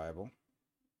is reliable.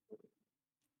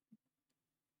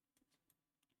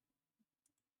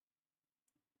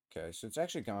 Okay, so it's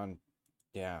actually gone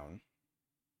down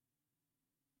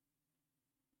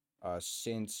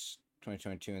since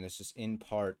 2022, and this is in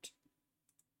part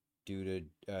due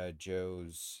to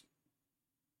Joe's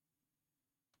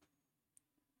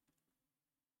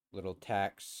little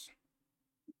tax.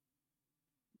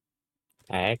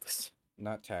 Tax.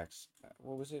 Not tax.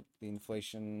 What was it? The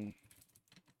inflation.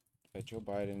 Joe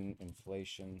Biden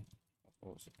inflation.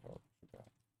 What was it called? I forgot.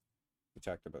 We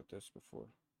talked about this before.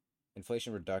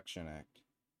 Inflation Reduction Act.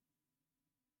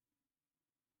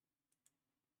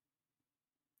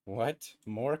 What?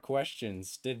 More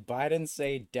questions. Did Biden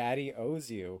say daddy owes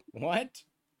you? What?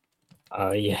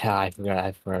 Oh yeah, I forgot.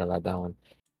 I forgot about that one.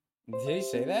 Did he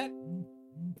say that?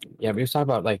 Yeah, we was talking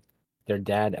about like their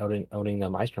dad owning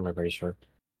them ice cream. I'm pretty sure.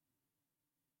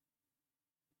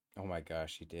 Oh my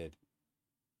gosh, he did.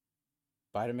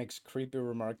 Biden makes creepy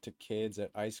remark to kids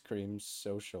at ice cream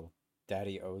social.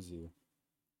 Daddy owes you.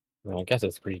 Well, I guess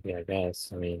it's creepy. I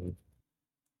guess. I mean,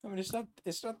 I mean, it's not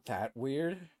that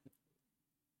weird.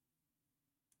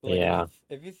 But like, yeah.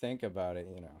 if you think about it,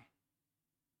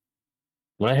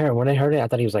 When I heard it, I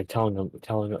thought he was like telling them,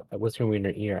 whispering in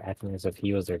their ear, acting as if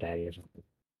he was their daddy or something.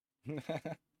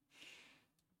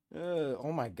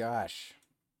 Oh my gosh.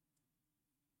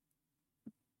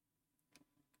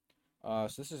 So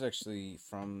this is actually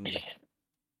from the Man.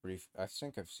 brief. I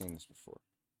think I've seen this before.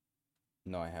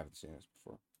 No, I haven't seen this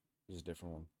before. This is a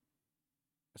different one.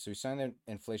 So he signed the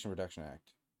Inflation Reduction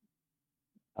Act.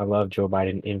 I love Joe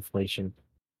Biden inflation.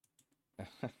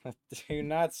 Do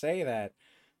not say that.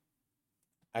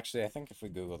 Actually, I think if we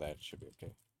Google that, it should be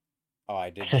okay. Oh, I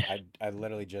did. I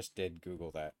literally just did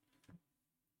Google that.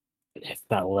 That's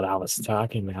not what I was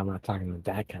talking about. I'm not talking about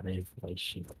that kind of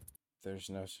inflation. There's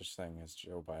no such thing as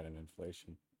Joe Biden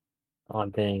inflation. Oh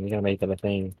dang, you're gonna make that a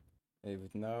thing. No,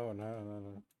 no, no,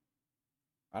 no.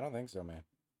 I don't think so, man.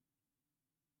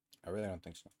 I really don't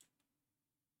think so.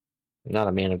 I'm not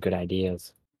a man of good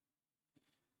ideas.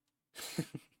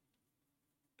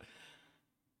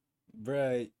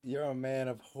 Bruh, you're a man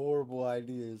of horrible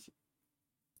ideas.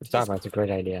 Stop, that's a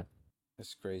great idea.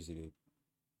 It's crazy, dude.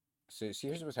 So, see,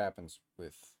 here's what happens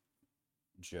with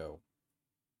Joe.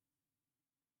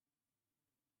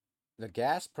 The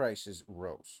gas prices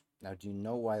rose. Now, do you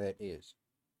know why that is?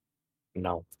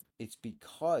 No. It's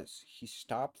because he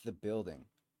stopped the building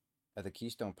of the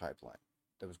Keystone Pipeline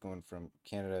that was going from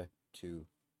Canada to,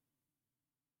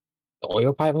 The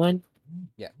oil pipeline?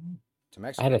 yeah, to I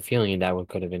had a Mexico. feeling that one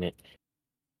could have been it.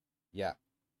 Yeah,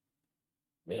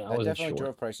 Yeah, I that wasn't definitely sure.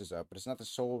 drove prices up, but it's not the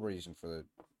sole reason for the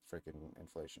freaking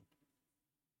inflation.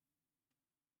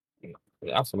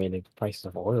 It also made the prices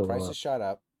of oil go Prices up. shot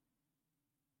up,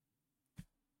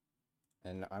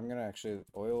 and I'm gonna actually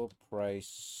oil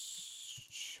price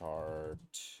chart.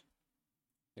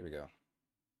 Here we go.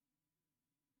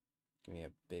 Give me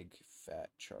a big fat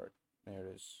chart. There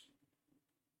it is.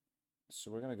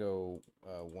 So we're gonna go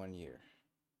 1 year.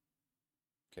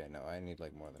 Okay, no, I need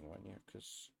like more than 1 year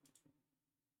because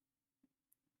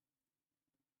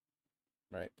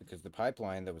the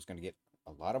pipeline that was gonna get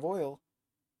a lot of oil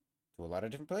to a lot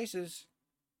of different places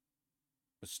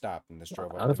was stopped, and this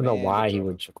drove I up don't even know demand. It why he drove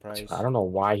would. up the I price. don't know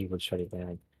why he would shut it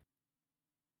down.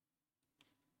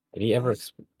 Did he Well, ever?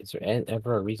 Is there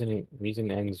ever a reason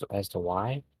as to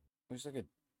why? it was like it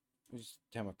was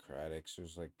democratic. So it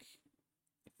was like,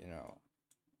 you know,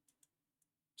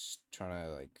 trying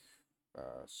to like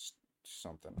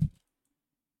something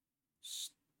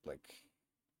like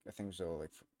I think so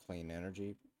like for clean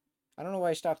energy. I don't know why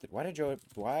he stopped it. Why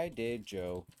did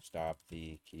Joe stop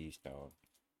the Keystone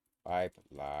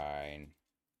Pipeline?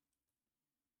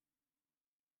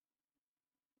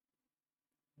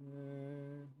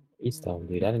 Keystone,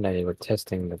 dude. I didn't know they were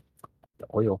testing the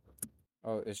oil.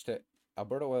 Oh, it's the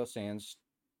Alberta Oil Sands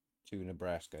to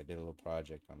Nebraska. I did a little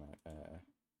project on that.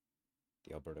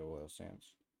 The Alberta Oil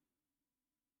Sands.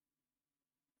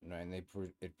 And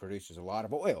it produces a lot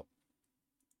of oil.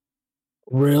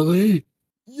 Really?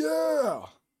 Yeah.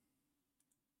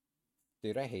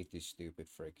 Dude, I hate these stupid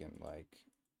freaking like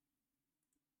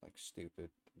stupid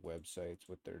websites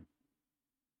with their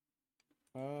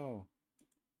oh,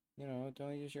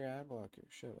 don't use your ad blocker.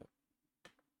 Shut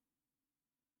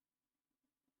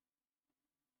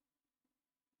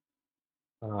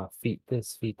up. Feet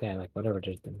this, feet that, like whatever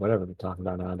they're talking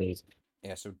about nowadays.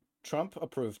 Yeah, so Trump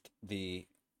approved the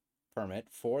permit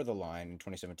for the line in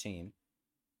 2017,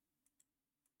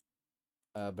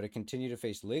 but it continued to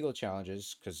face legal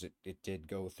challenges because it did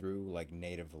go through like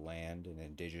native land and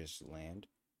indigenous land,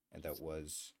 and that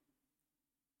was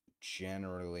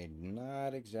generally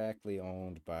not exactly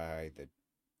owned by the,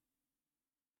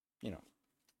 you know,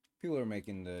 people who are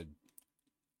making the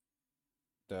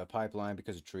pipeline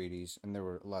because of treaties, and there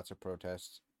were lots of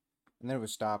protests, and then it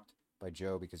was stopped by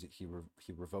Joe because he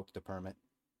revoked the permit,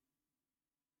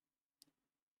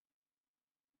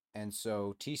 and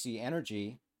so TC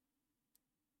Energy,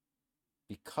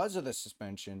 because of the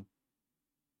suspension,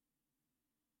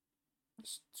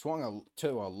 swung to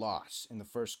a loss in the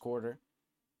first quarter,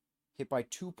 hit by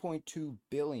 2.2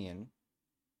 billion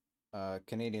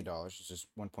Canadian dollars, which is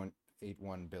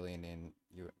 1.81 billion in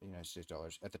United States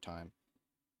dollars at the time.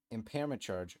 Impairment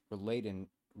charge relating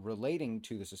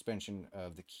to the suspension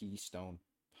of the Keystone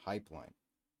Pipeline.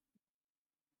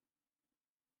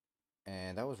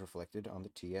 And that was reflected on the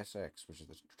TSX, which is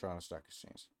the Toronto Stock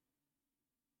Exchange.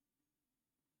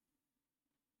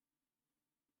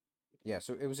 Yeah,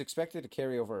 so it was expected to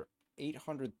carry over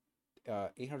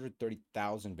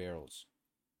 830,000 barrels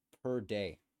per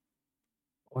day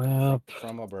Well,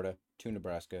 from Alberta to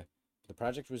Nebraska. The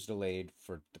project was delayed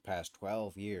for the past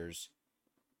 12 years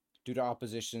due to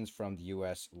oppositions from the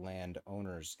U.S.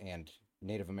 landowners and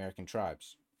Native American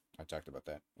tribes. I talked about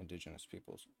that, indigenous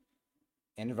peoples,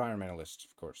 and environmentalists,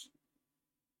 of course.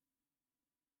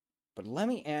 But let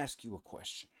me ask you a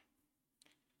question.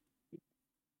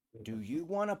 Do you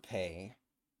want to pay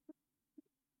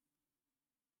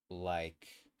like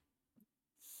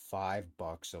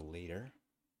 $5 a liter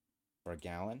for a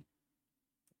gallon.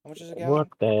 How much is a What gallon?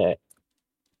 the?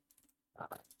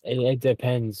 It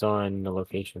depends on the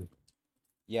location.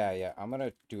 Yeah, yeah. I'm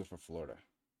gonna do it for Florida.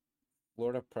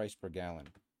 Florida price per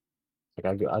gallon.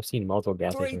 Like I've seen multiple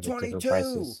gas Three stations with different twenty-two.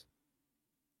 prices.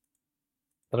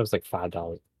 I thought it was like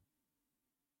 $5.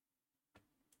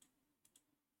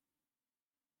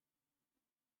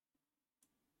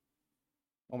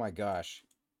 Oh my gosh.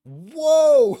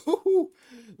 Whoa!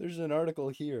 There's an article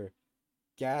here.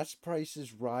 Gas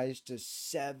prices rise to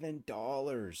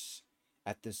 $7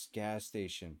 at this gas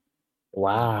station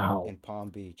Wow. in Palm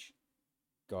Beach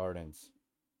Gardens.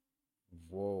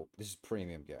 Whoa, this is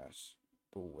premium gas.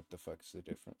 But what the fuck is the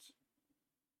difference?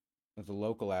 The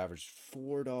local average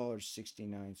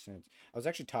 $4.69. I was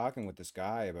actually talking with this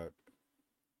guy about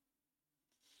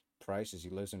prices. He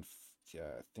lives in,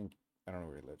 I think, I don't know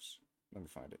where he lives. Let me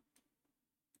find it.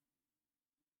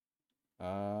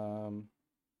 Um,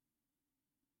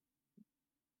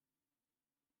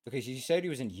 okay, so he said he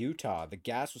was in Utah. The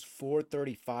gas was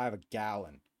 4.35 a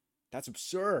gallon. That's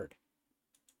absurd.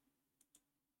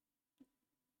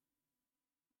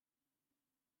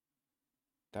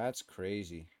 That's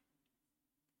crazy.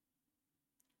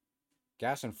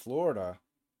 Gas in Florida,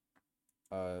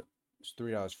 it's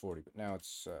 $3.40, but now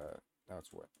it's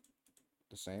what?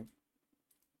 The same?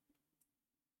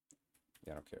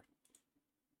 Yeah, I don't care.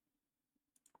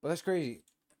 But that's crazy.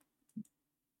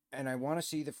 And I want to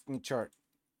see the chart.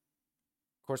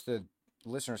 Of course, the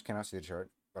listeners cannot see the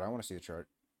chart, but I want to see the chart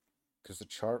because the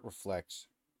chart reflects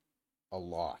a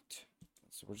lot.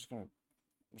 So we're just gonna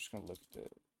look at the.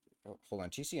 Oh, hold on,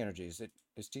 TC Energy is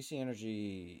TC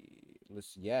Energy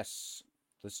list? Yes,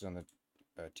 listed on the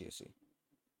TSC.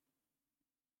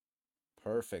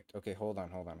 Perfect. Okay, hold on.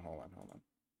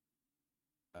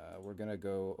 We're gonna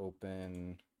go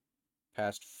open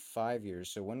past 5 years.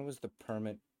 So when was the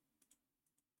permit?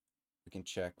 We can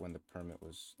check when the permit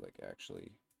was like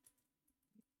actually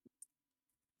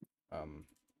um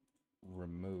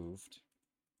removed.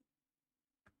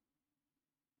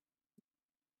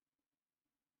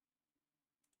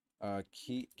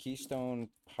 Keystone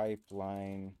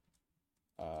Pipeline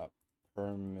uh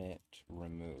permit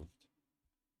removed.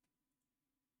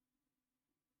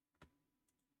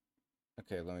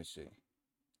 Okay, let me see.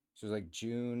 So it's like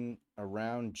June,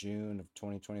 around June of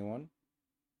 2021.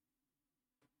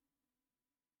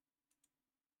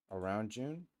 Around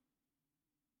June.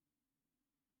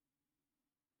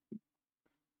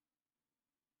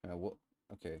 Well,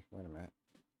 okay, wait a minute.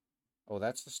 Oh,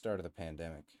 that's the start of the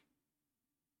pandemic.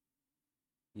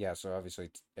 Yeah, so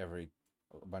obviously a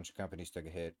bunch of companies took a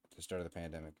hit at the start of the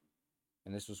pandemic.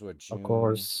 And this was what, Of June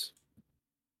course.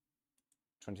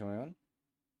 2021?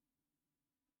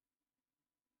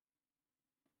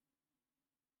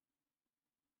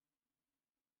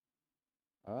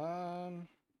 Um,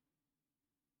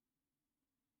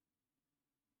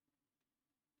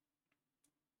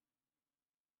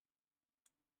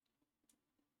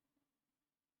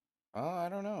 I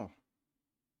don't know.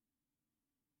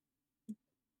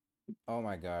 Oh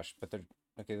my gosh, but they're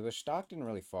okay, the stock didn't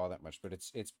really fall that much, but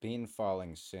it's been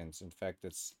falling since. In fact,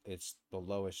 it's the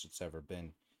lowest it's ever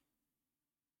been.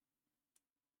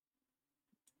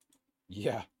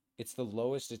 Yeah, it's the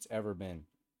lowest it's ever been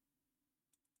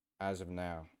as of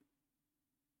now.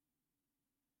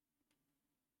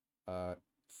 Uh,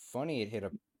 funny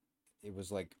it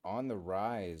was like on the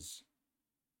rise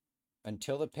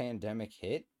until the pandemic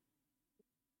hit.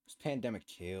 This pandemic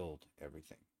killed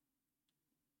everything.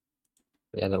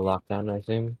 Yeah, the Like lockdown, I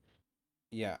assume.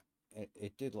 yeah,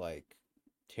 it did like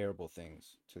terrible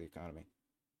things to the economy.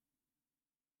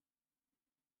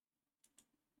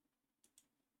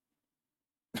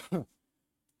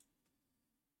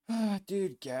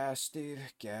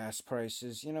 Gas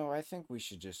prices. I think we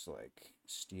should just like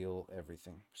steal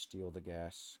everything, steal the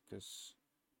gas, because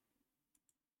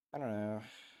I don't know.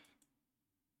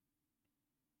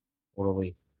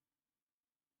 Totally.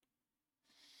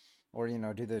 Or,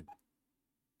 do the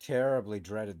terribly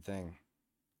dreaded thing.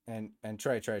 And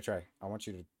try. I want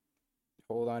you to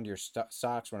hold on to your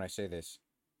socks when I say this.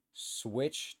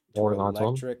 Switch to Holding on to them.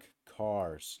 electric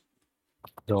cars.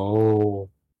 No.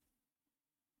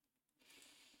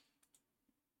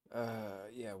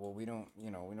 Yeah, well, we don't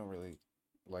really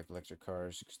like electric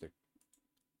cars because they're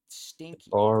stinky.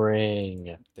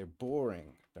 Boring. They're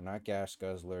boring. They're not gas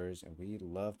guzzlers, and we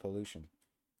love pollution.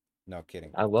 No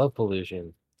kidding. I love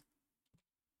pollution.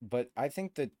 But I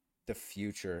think that the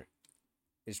future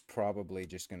is probably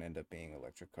just going to end up being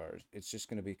electric cars. It's just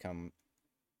going to become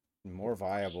more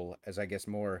viable as I guess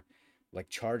more like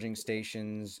charging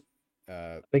stations.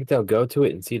 I think they'll go to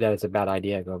it and see that it's a bad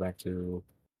idea. Go back to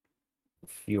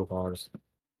Few cars.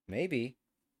 Maybe,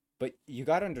 but you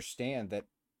got to understand that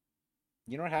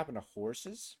you know what happened to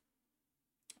horses?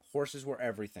 Horses were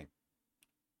everything,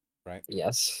 right?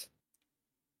 Yes.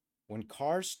 When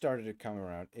cars started to come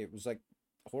around, it was like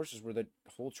horses were the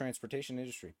whole transportation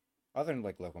industry, other than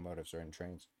like locomotives or in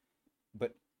trains.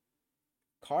 But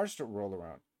cars to roll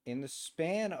around in the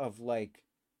span of like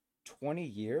 20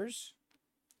 years,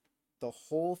 the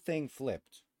whole thing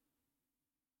flipped.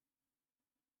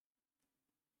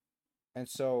 And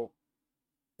so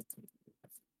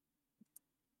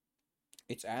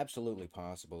it's absolutely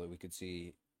possible that we could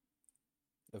see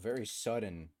a very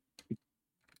sudden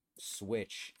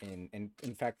switch and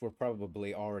in fact we're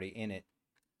probably already in it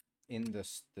in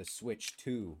the switch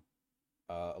to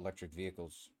electric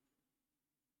vehicles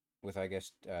with I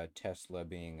guess Tesla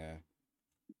being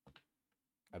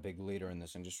a big leader in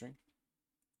this industry.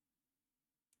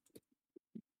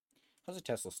 How's the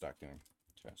Tesla stock doing?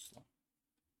 Tesla.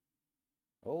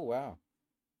 Oh wow.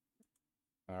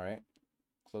 All right.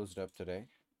 Closed up today.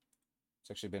 It's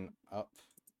actually been up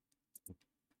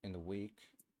in the week,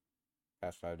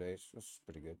 past 5 days. That's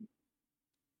pretty good.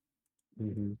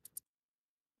 Hmm.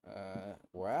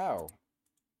 Wow.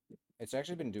 It's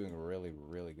actually been doing really,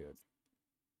 really good.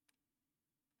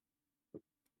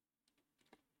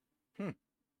 Hmm.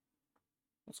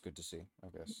 That's good to see, I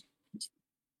guess.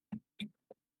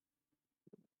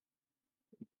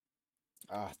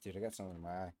 Ah, dude, I got something in my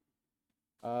eye.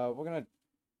 We're gonna,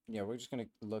 yeah, we're just gonna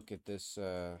look at this.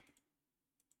 Well,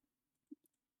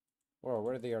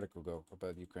 where did the article go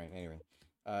about Ukraine? Anyway,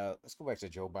 let's go back to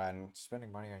Joe Biden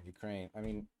spending money on Ukraine. I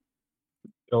mean,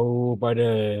 Joe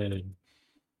Biden.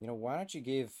 why don't you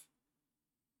give,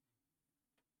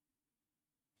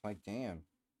 like, damn,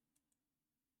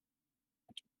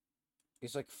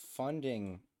 he's like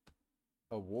funding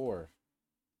a war,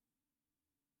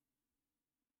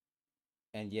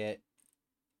 and yet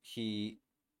he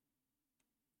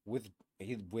with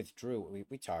he withdrew.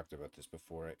 We talked about this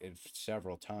before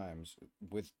several times.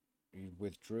 He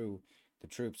withdrew the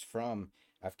troops from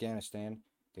Afghanistan.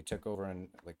 They took over in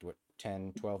like what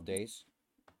 10, 12 days.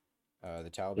 The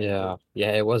Taliban did. Yeah.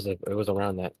 Yeah, it was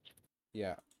around that.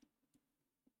 Yeah,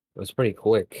 It was pretty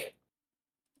quick.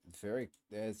 very.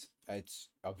 It's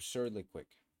absurdly quick,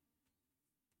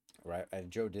 right?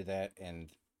 And Joe did that, and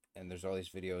there's all these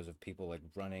videos of people like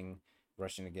running,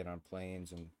 rushing to get on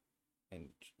planes, and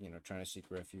trying to seek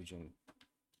refuge, and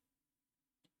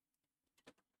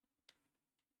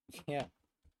yeah.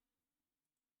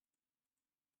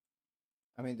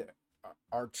 I mean,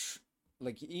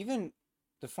 like even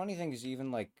the funny thing is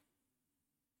even like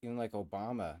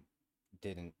Obama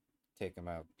didn't take him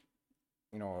out.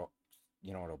 You know,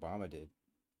 you know what Obama did,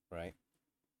 right?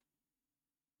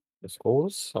 The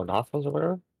schools or the hospitals or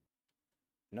whatever.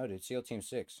 No, dude, SEAL Team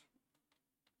Six.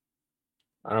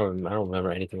 I don't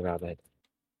remember anything about that.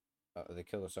 They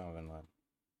killed Osama bin Laden.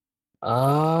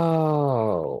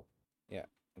 Oh. Yeah,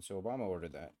 and so Obama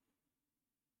ordered that.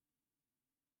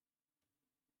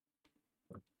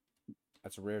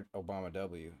 That's a rare Obama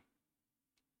W.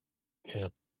 Yeah.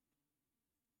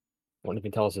 Wonder if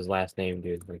you can tell us his last name,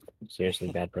 dude. Like,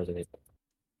 seriously, bad president.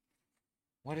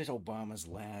 What is Obama's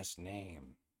last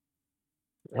name?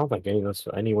 I don't think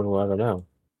anyone will ever know.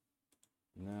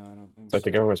 No, I don't think It's like the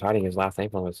government's so. hiding his last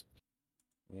name from us.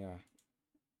 Yeah.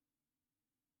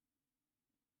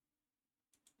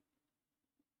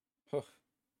 Huh.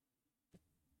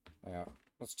 Yeah.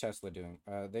 What's Tesla doing?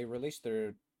 They released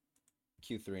their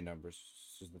Q3 numbers.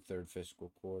 This is the third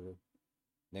fiscal quarter.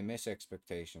 They miss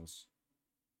expectations.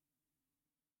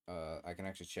 I can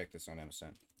actually check this on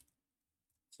MSN.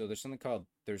 So there's something called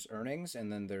there's earnings, and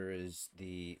then there is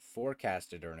the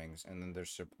forecasted earnings, and then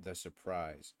there's the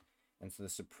surprise. And so the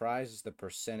surprise is the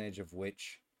percentage of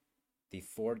which the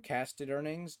forecasted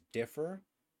earnings differ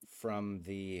from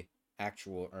the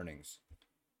actual earnings.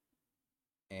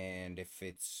 And if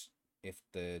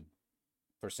the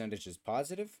percentage is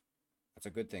positive, that's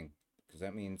a good thing because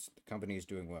that means the company is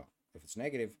doing well. If it's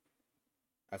negative,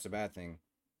 that's a bad thing.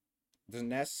 It doesn't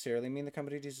necessarily mean the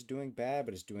company is doing bad,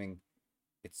 but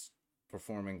it's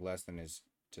performing less than is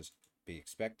to be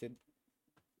expected.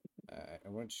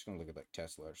 And we're just gonna look at like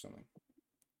Tesla or something.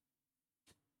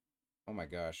 Oh my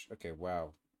gosh. Okay,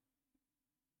 wow.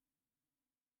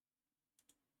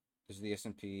 This is the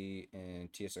S&P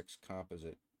and TSX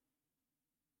composite.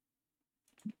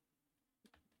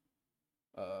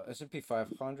 S&P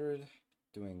 500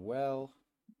 doing well.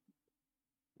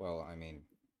 Well, I mean,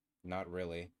 not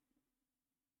really.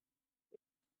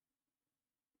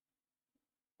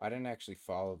 I didn't actually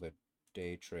follow the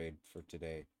day trade for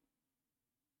today,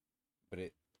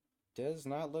 but Does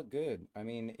not look good. I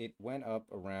mean, it went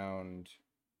up around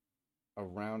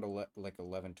like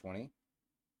 11:20.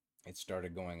 It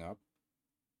started going up,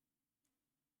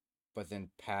 but then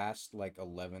past like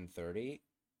 11:30,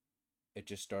 it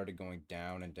just started going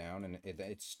down and down, and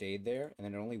it stayed there, and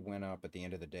then it only went up at the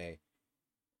end of the day,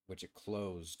 which it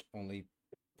closed only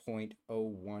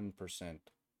 0.01%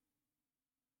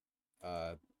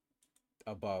 uh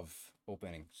above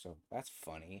opening. So that's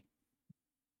funny.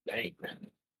 Dang.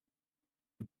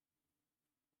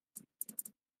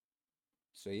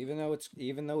 So even though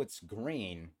it's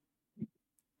green,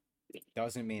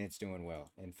 doesn't mean it's doing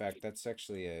well. In fact, that's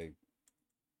actually a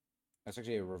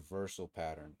reversal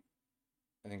pattern.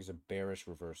 I think it's a bearish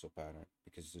reversal pattern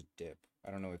because it's a dip.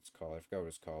 I don't know what it's called. I forgot what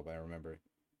it's called, but I remember.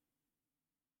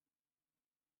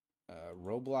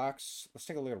 Roblox. Let's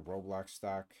take a look at Roblox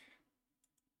stock.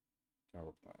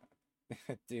 Oh,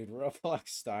 dude, Roblox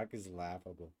stock is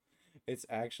laughable. It's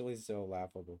actually so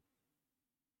laughable.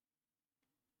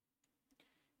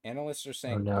 Analysts are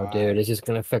Oh saying no, dude, buy this is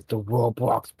gonna affect the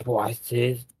Roblox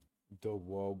prices. the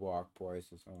Roblox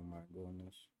prices. Oh my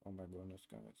goodness. Oh my goodness,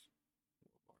 guys.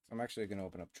 I'm actually gonna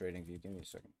open up TradingView. Give me a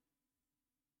second.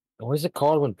 What is it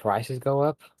called when prices go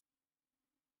up?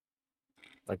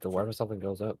 Like the For word or something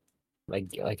goes up?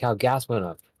 Like how gas went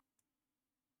up.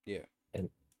 yeah. And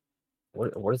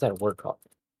what is that word called?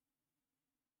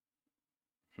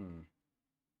 Hmm.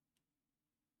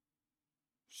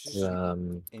 It's just an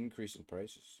Um, increase in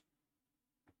prices.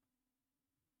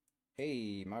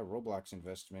 Hey, my Roblox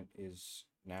investment is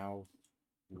now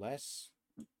less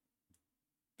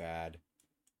bad.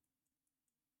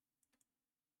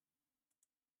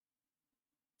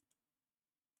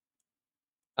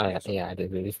 I guess yeah, I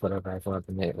did this whatever I thought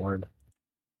the mate word.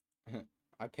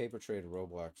 I paper traded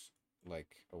Roblox like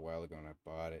a while ago and I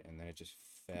bought it and then it just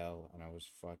fell and I was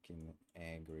fucking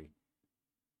angry.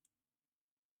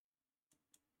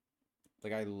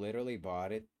 Like I literally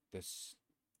bought it this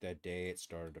that day it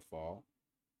started to fall.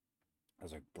 I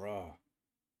was like, bruh.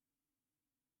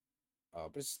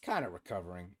 But it's kind of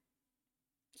recovering.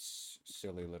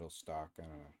 Silly little stock. I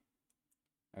don't know.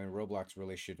 I mean, Roblox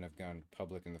really shouldn't have gone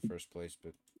public in the first place,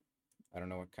 but I don't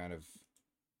know what kind of.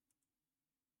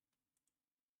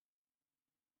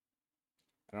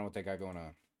 I don't know what they got going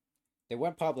on. They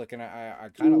went public, and I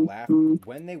kind of laughed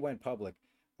when they went public.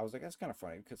 I was like, that's kind of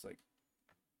funny because like,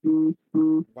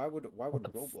 why would What the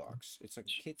Roblox? It's like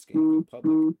a kids game go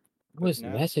public, who but is now,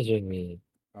 messaging me?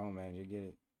 oh man, you get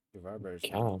it. Your vibrator's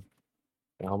going off.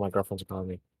 God, all my girlfriends are calling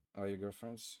me. Oh, your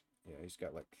girlfriends? Yeah, he's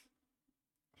got like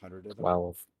 100 of them.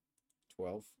 12.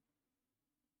 12.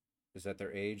 Is that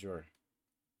their age or?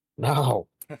 No.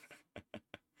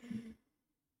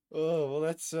 Oh well,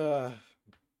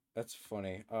 that's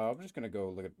funny. I'm just gonna go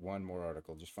look at one more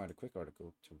article. Just find a quick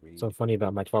article to So read. funny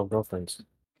about my 12 girlfriends.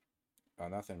 Oh,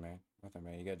 nothing, man. Nothing,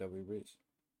 man. You got W Breeze.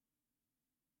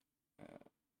 Uh,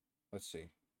 let's see.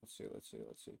 Let's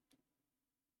see.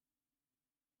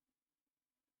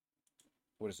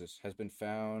 What is this? Has been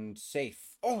found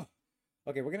safe. Oh,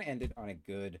 okay. We're gonna end it on a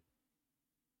good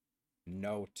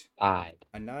note. Died.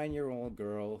 A 9-year-old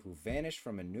girl who vanished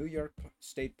from a New York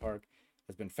state park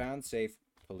has been found safe.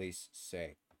 Police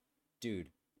say. Dude,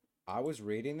 I was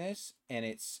reading this and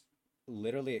it's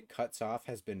literally it cuts off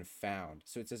has been found.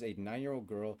 So it says a 9-year-old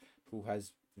girl who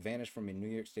has vanished from a New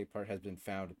York State park has been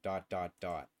found. Dot dot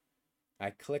dot.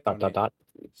 I click Dot on dot it. dot.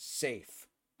 Safe.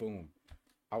 Boom.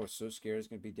 I was so scared it's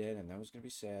gonna be dead and that was gonna be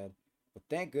sad. But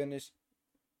thank goodness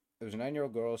it was a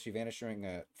 9-year-old girl. She vanished during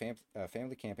a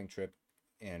family camping trip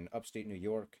in upstate New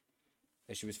York.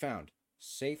 And she was found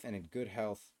safe and in good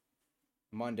health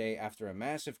Monday after a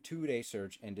massive 2-day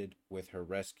search ended with her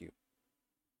rescue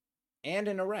and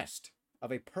an arrest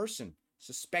of a person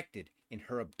suspected in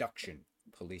her abduction,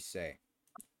 police say.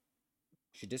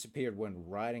 She disappeared when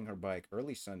riding her bike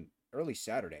early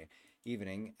Saturday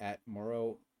evening at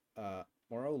Morrow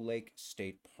Lake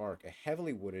State Park, a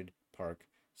heavily wooded park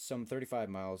some 35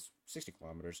 miles, 60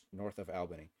 kilometers north of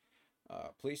Albany.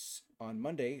 Police on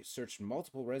Monday searched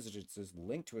multiple residences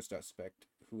linked to a suspect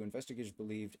who investigators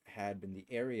believed had been the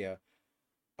area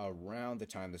around the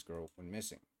time this girl went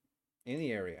missing. In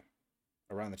the area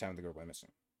around the time the girl went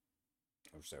missing.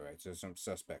 Oh, so right, so some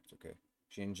suspect. Okay,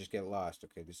 she didn't just get lost.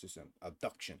 Okay, this is an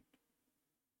abduction.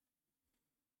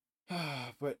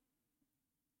 But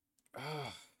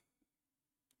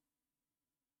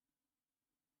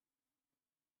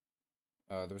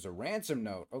uh, there was a ransom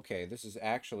note. Okay, this is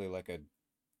actually like a.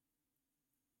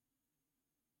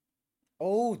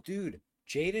 Oh, dude,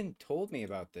 Jaden told me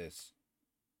about this.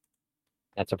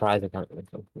 That's surprising.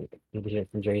 You'll be hearing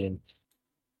from Jaden.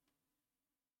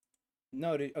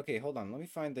 No, dude. Okay, hold on. Let me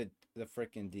find the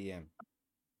freaking DM.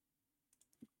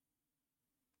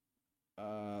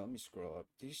 Let me scroll up.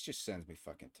 He just sends me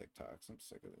fucking TikToks. I'm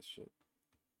sick of this shit.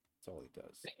 That's all he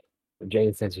does.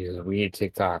 Jane sends you weird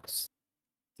TikToks.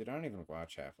 Dude, I don't even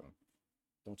watch half of them.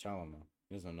 Don't tell him though.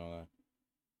 He doesn't know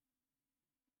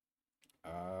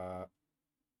that.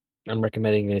 I'm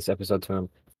recommending this episode to him.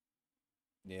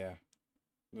 Yeah.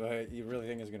 But you really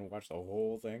think he's gonna watch the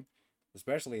whole thing?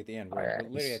 Especially at the end. Oh, yeah, We're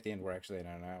literally at the end. We're actually at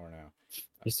an hour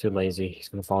he's too now. lazy. He's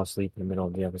gonna fall asleep in the middle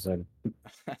of the episode.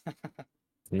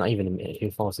 Not even a minute.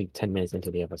 He'll fall asleep 10 minutes into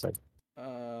the episode.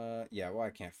 Yeah. Well, I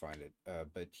can't find it.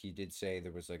 But he did say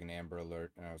there was like an Amber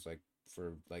Alert, and I was like,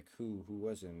 for like who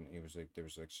was it? And he was like, there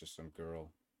was like just some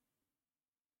girl.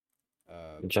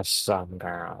 Uh, Just some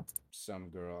girl. some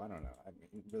girl. I don't know. I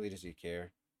mean, really, does he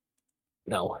care?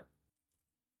 No.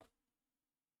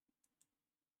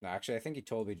 No, actually, I think he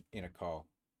told me in a call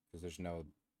because there's no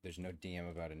DM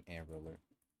about an Amber Alert.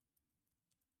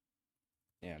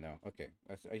 Yeah, no. Okay.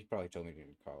 He probably told me to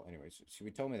call. Anyways, so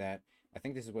he told me that. I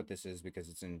think this is what this is because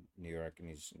it's in New York and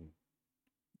he's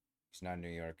not in New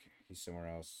York. He's somewhere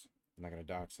else. I'm not gonna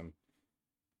dox him.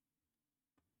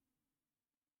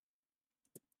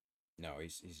 No,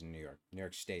 he's in New York. New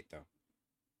York State though.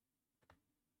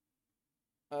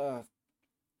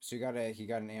 So he got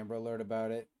an Amber Alert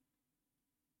about it,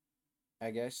 I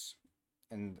guess.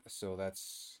 And so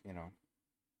that's,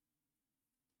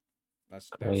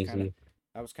 Crazy.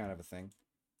 that was kind of a thing.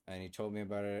 And he told me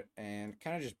about it and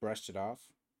kind of just brushed it off.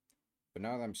 But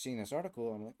now that I'm seeing this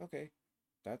article, I'm like, okay,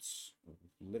 that's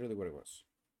literally what it was.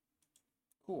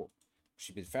 Cool.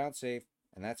 She's been found safe,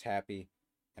 and that's happy.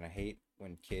 And I hate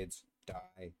when kids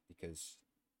die because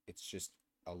it's just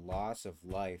a loss of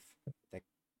life that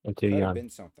And too could have young. been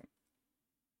something.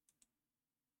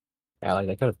 Yeah, like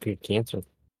they could have cured cancer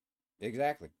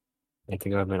Exactly. if the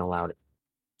government allowed it.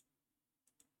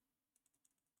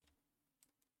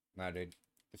 Nah, dude.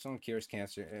 If someone cures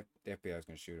cancer, the FBI is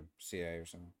gonna shoot him. CIA or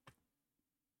something.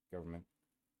 Government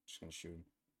just gonna shoot him.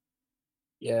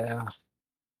 Yeah.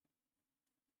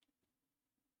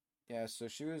 Yeah. So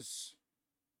she was.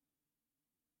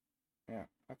 Yeah.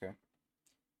 Okay.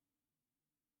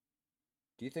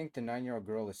 Do you think the 9-year-old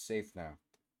girl is safe now?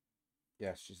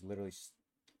 Yeah, she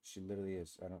literally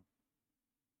is. I don't.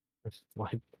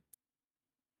 What?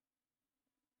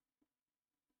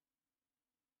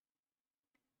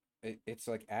 It's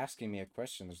like asking me a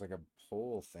question. There's like a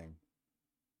poll thing.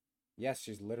 Yes,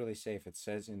 she's literally safe. It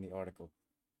says in the article.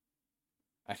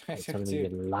 I Somebody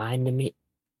dude. been lying to me.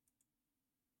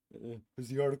 Is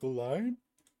the article lying?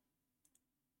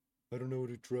 I don't know what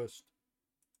to trust.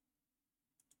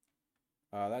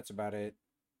 That's about it.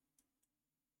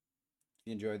 If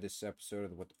you enjoyed this episode of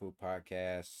the What the Poop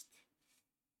podcast,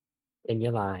 And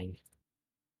you're lying.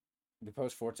 we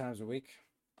post 4 times a week,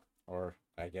 or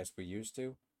I guess we used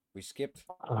to. We skipped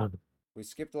Um, we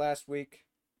skipped last week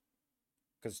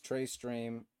because Trey's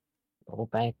stream, Go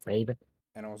back, baby.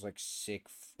 and I was like sick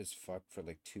as fuck for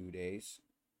like 2 days.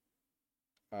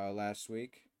 Last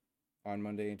week on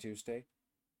Monday and Tuesday.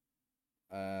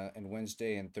 And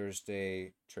Wednesday and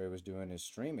Thursday, Trey was doing his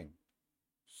streaming.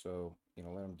 So,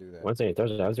 let him do that. Wednesday,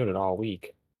 Thursday. I was doing it all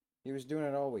week. He was doing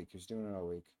it all week. He was doing it all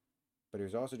week. But he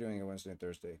was also doing it Wednesday and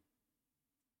Thursday.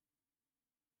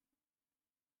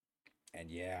 And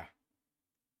yeah,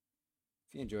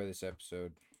 if you enjoy this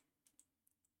episode,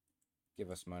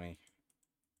 give us money.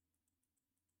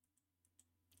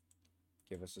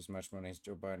 Give us as much money as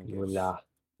Joe Biden gives Voila.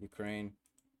 Ukraine.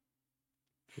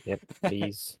 Yep,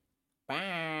 please.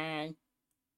 Bye.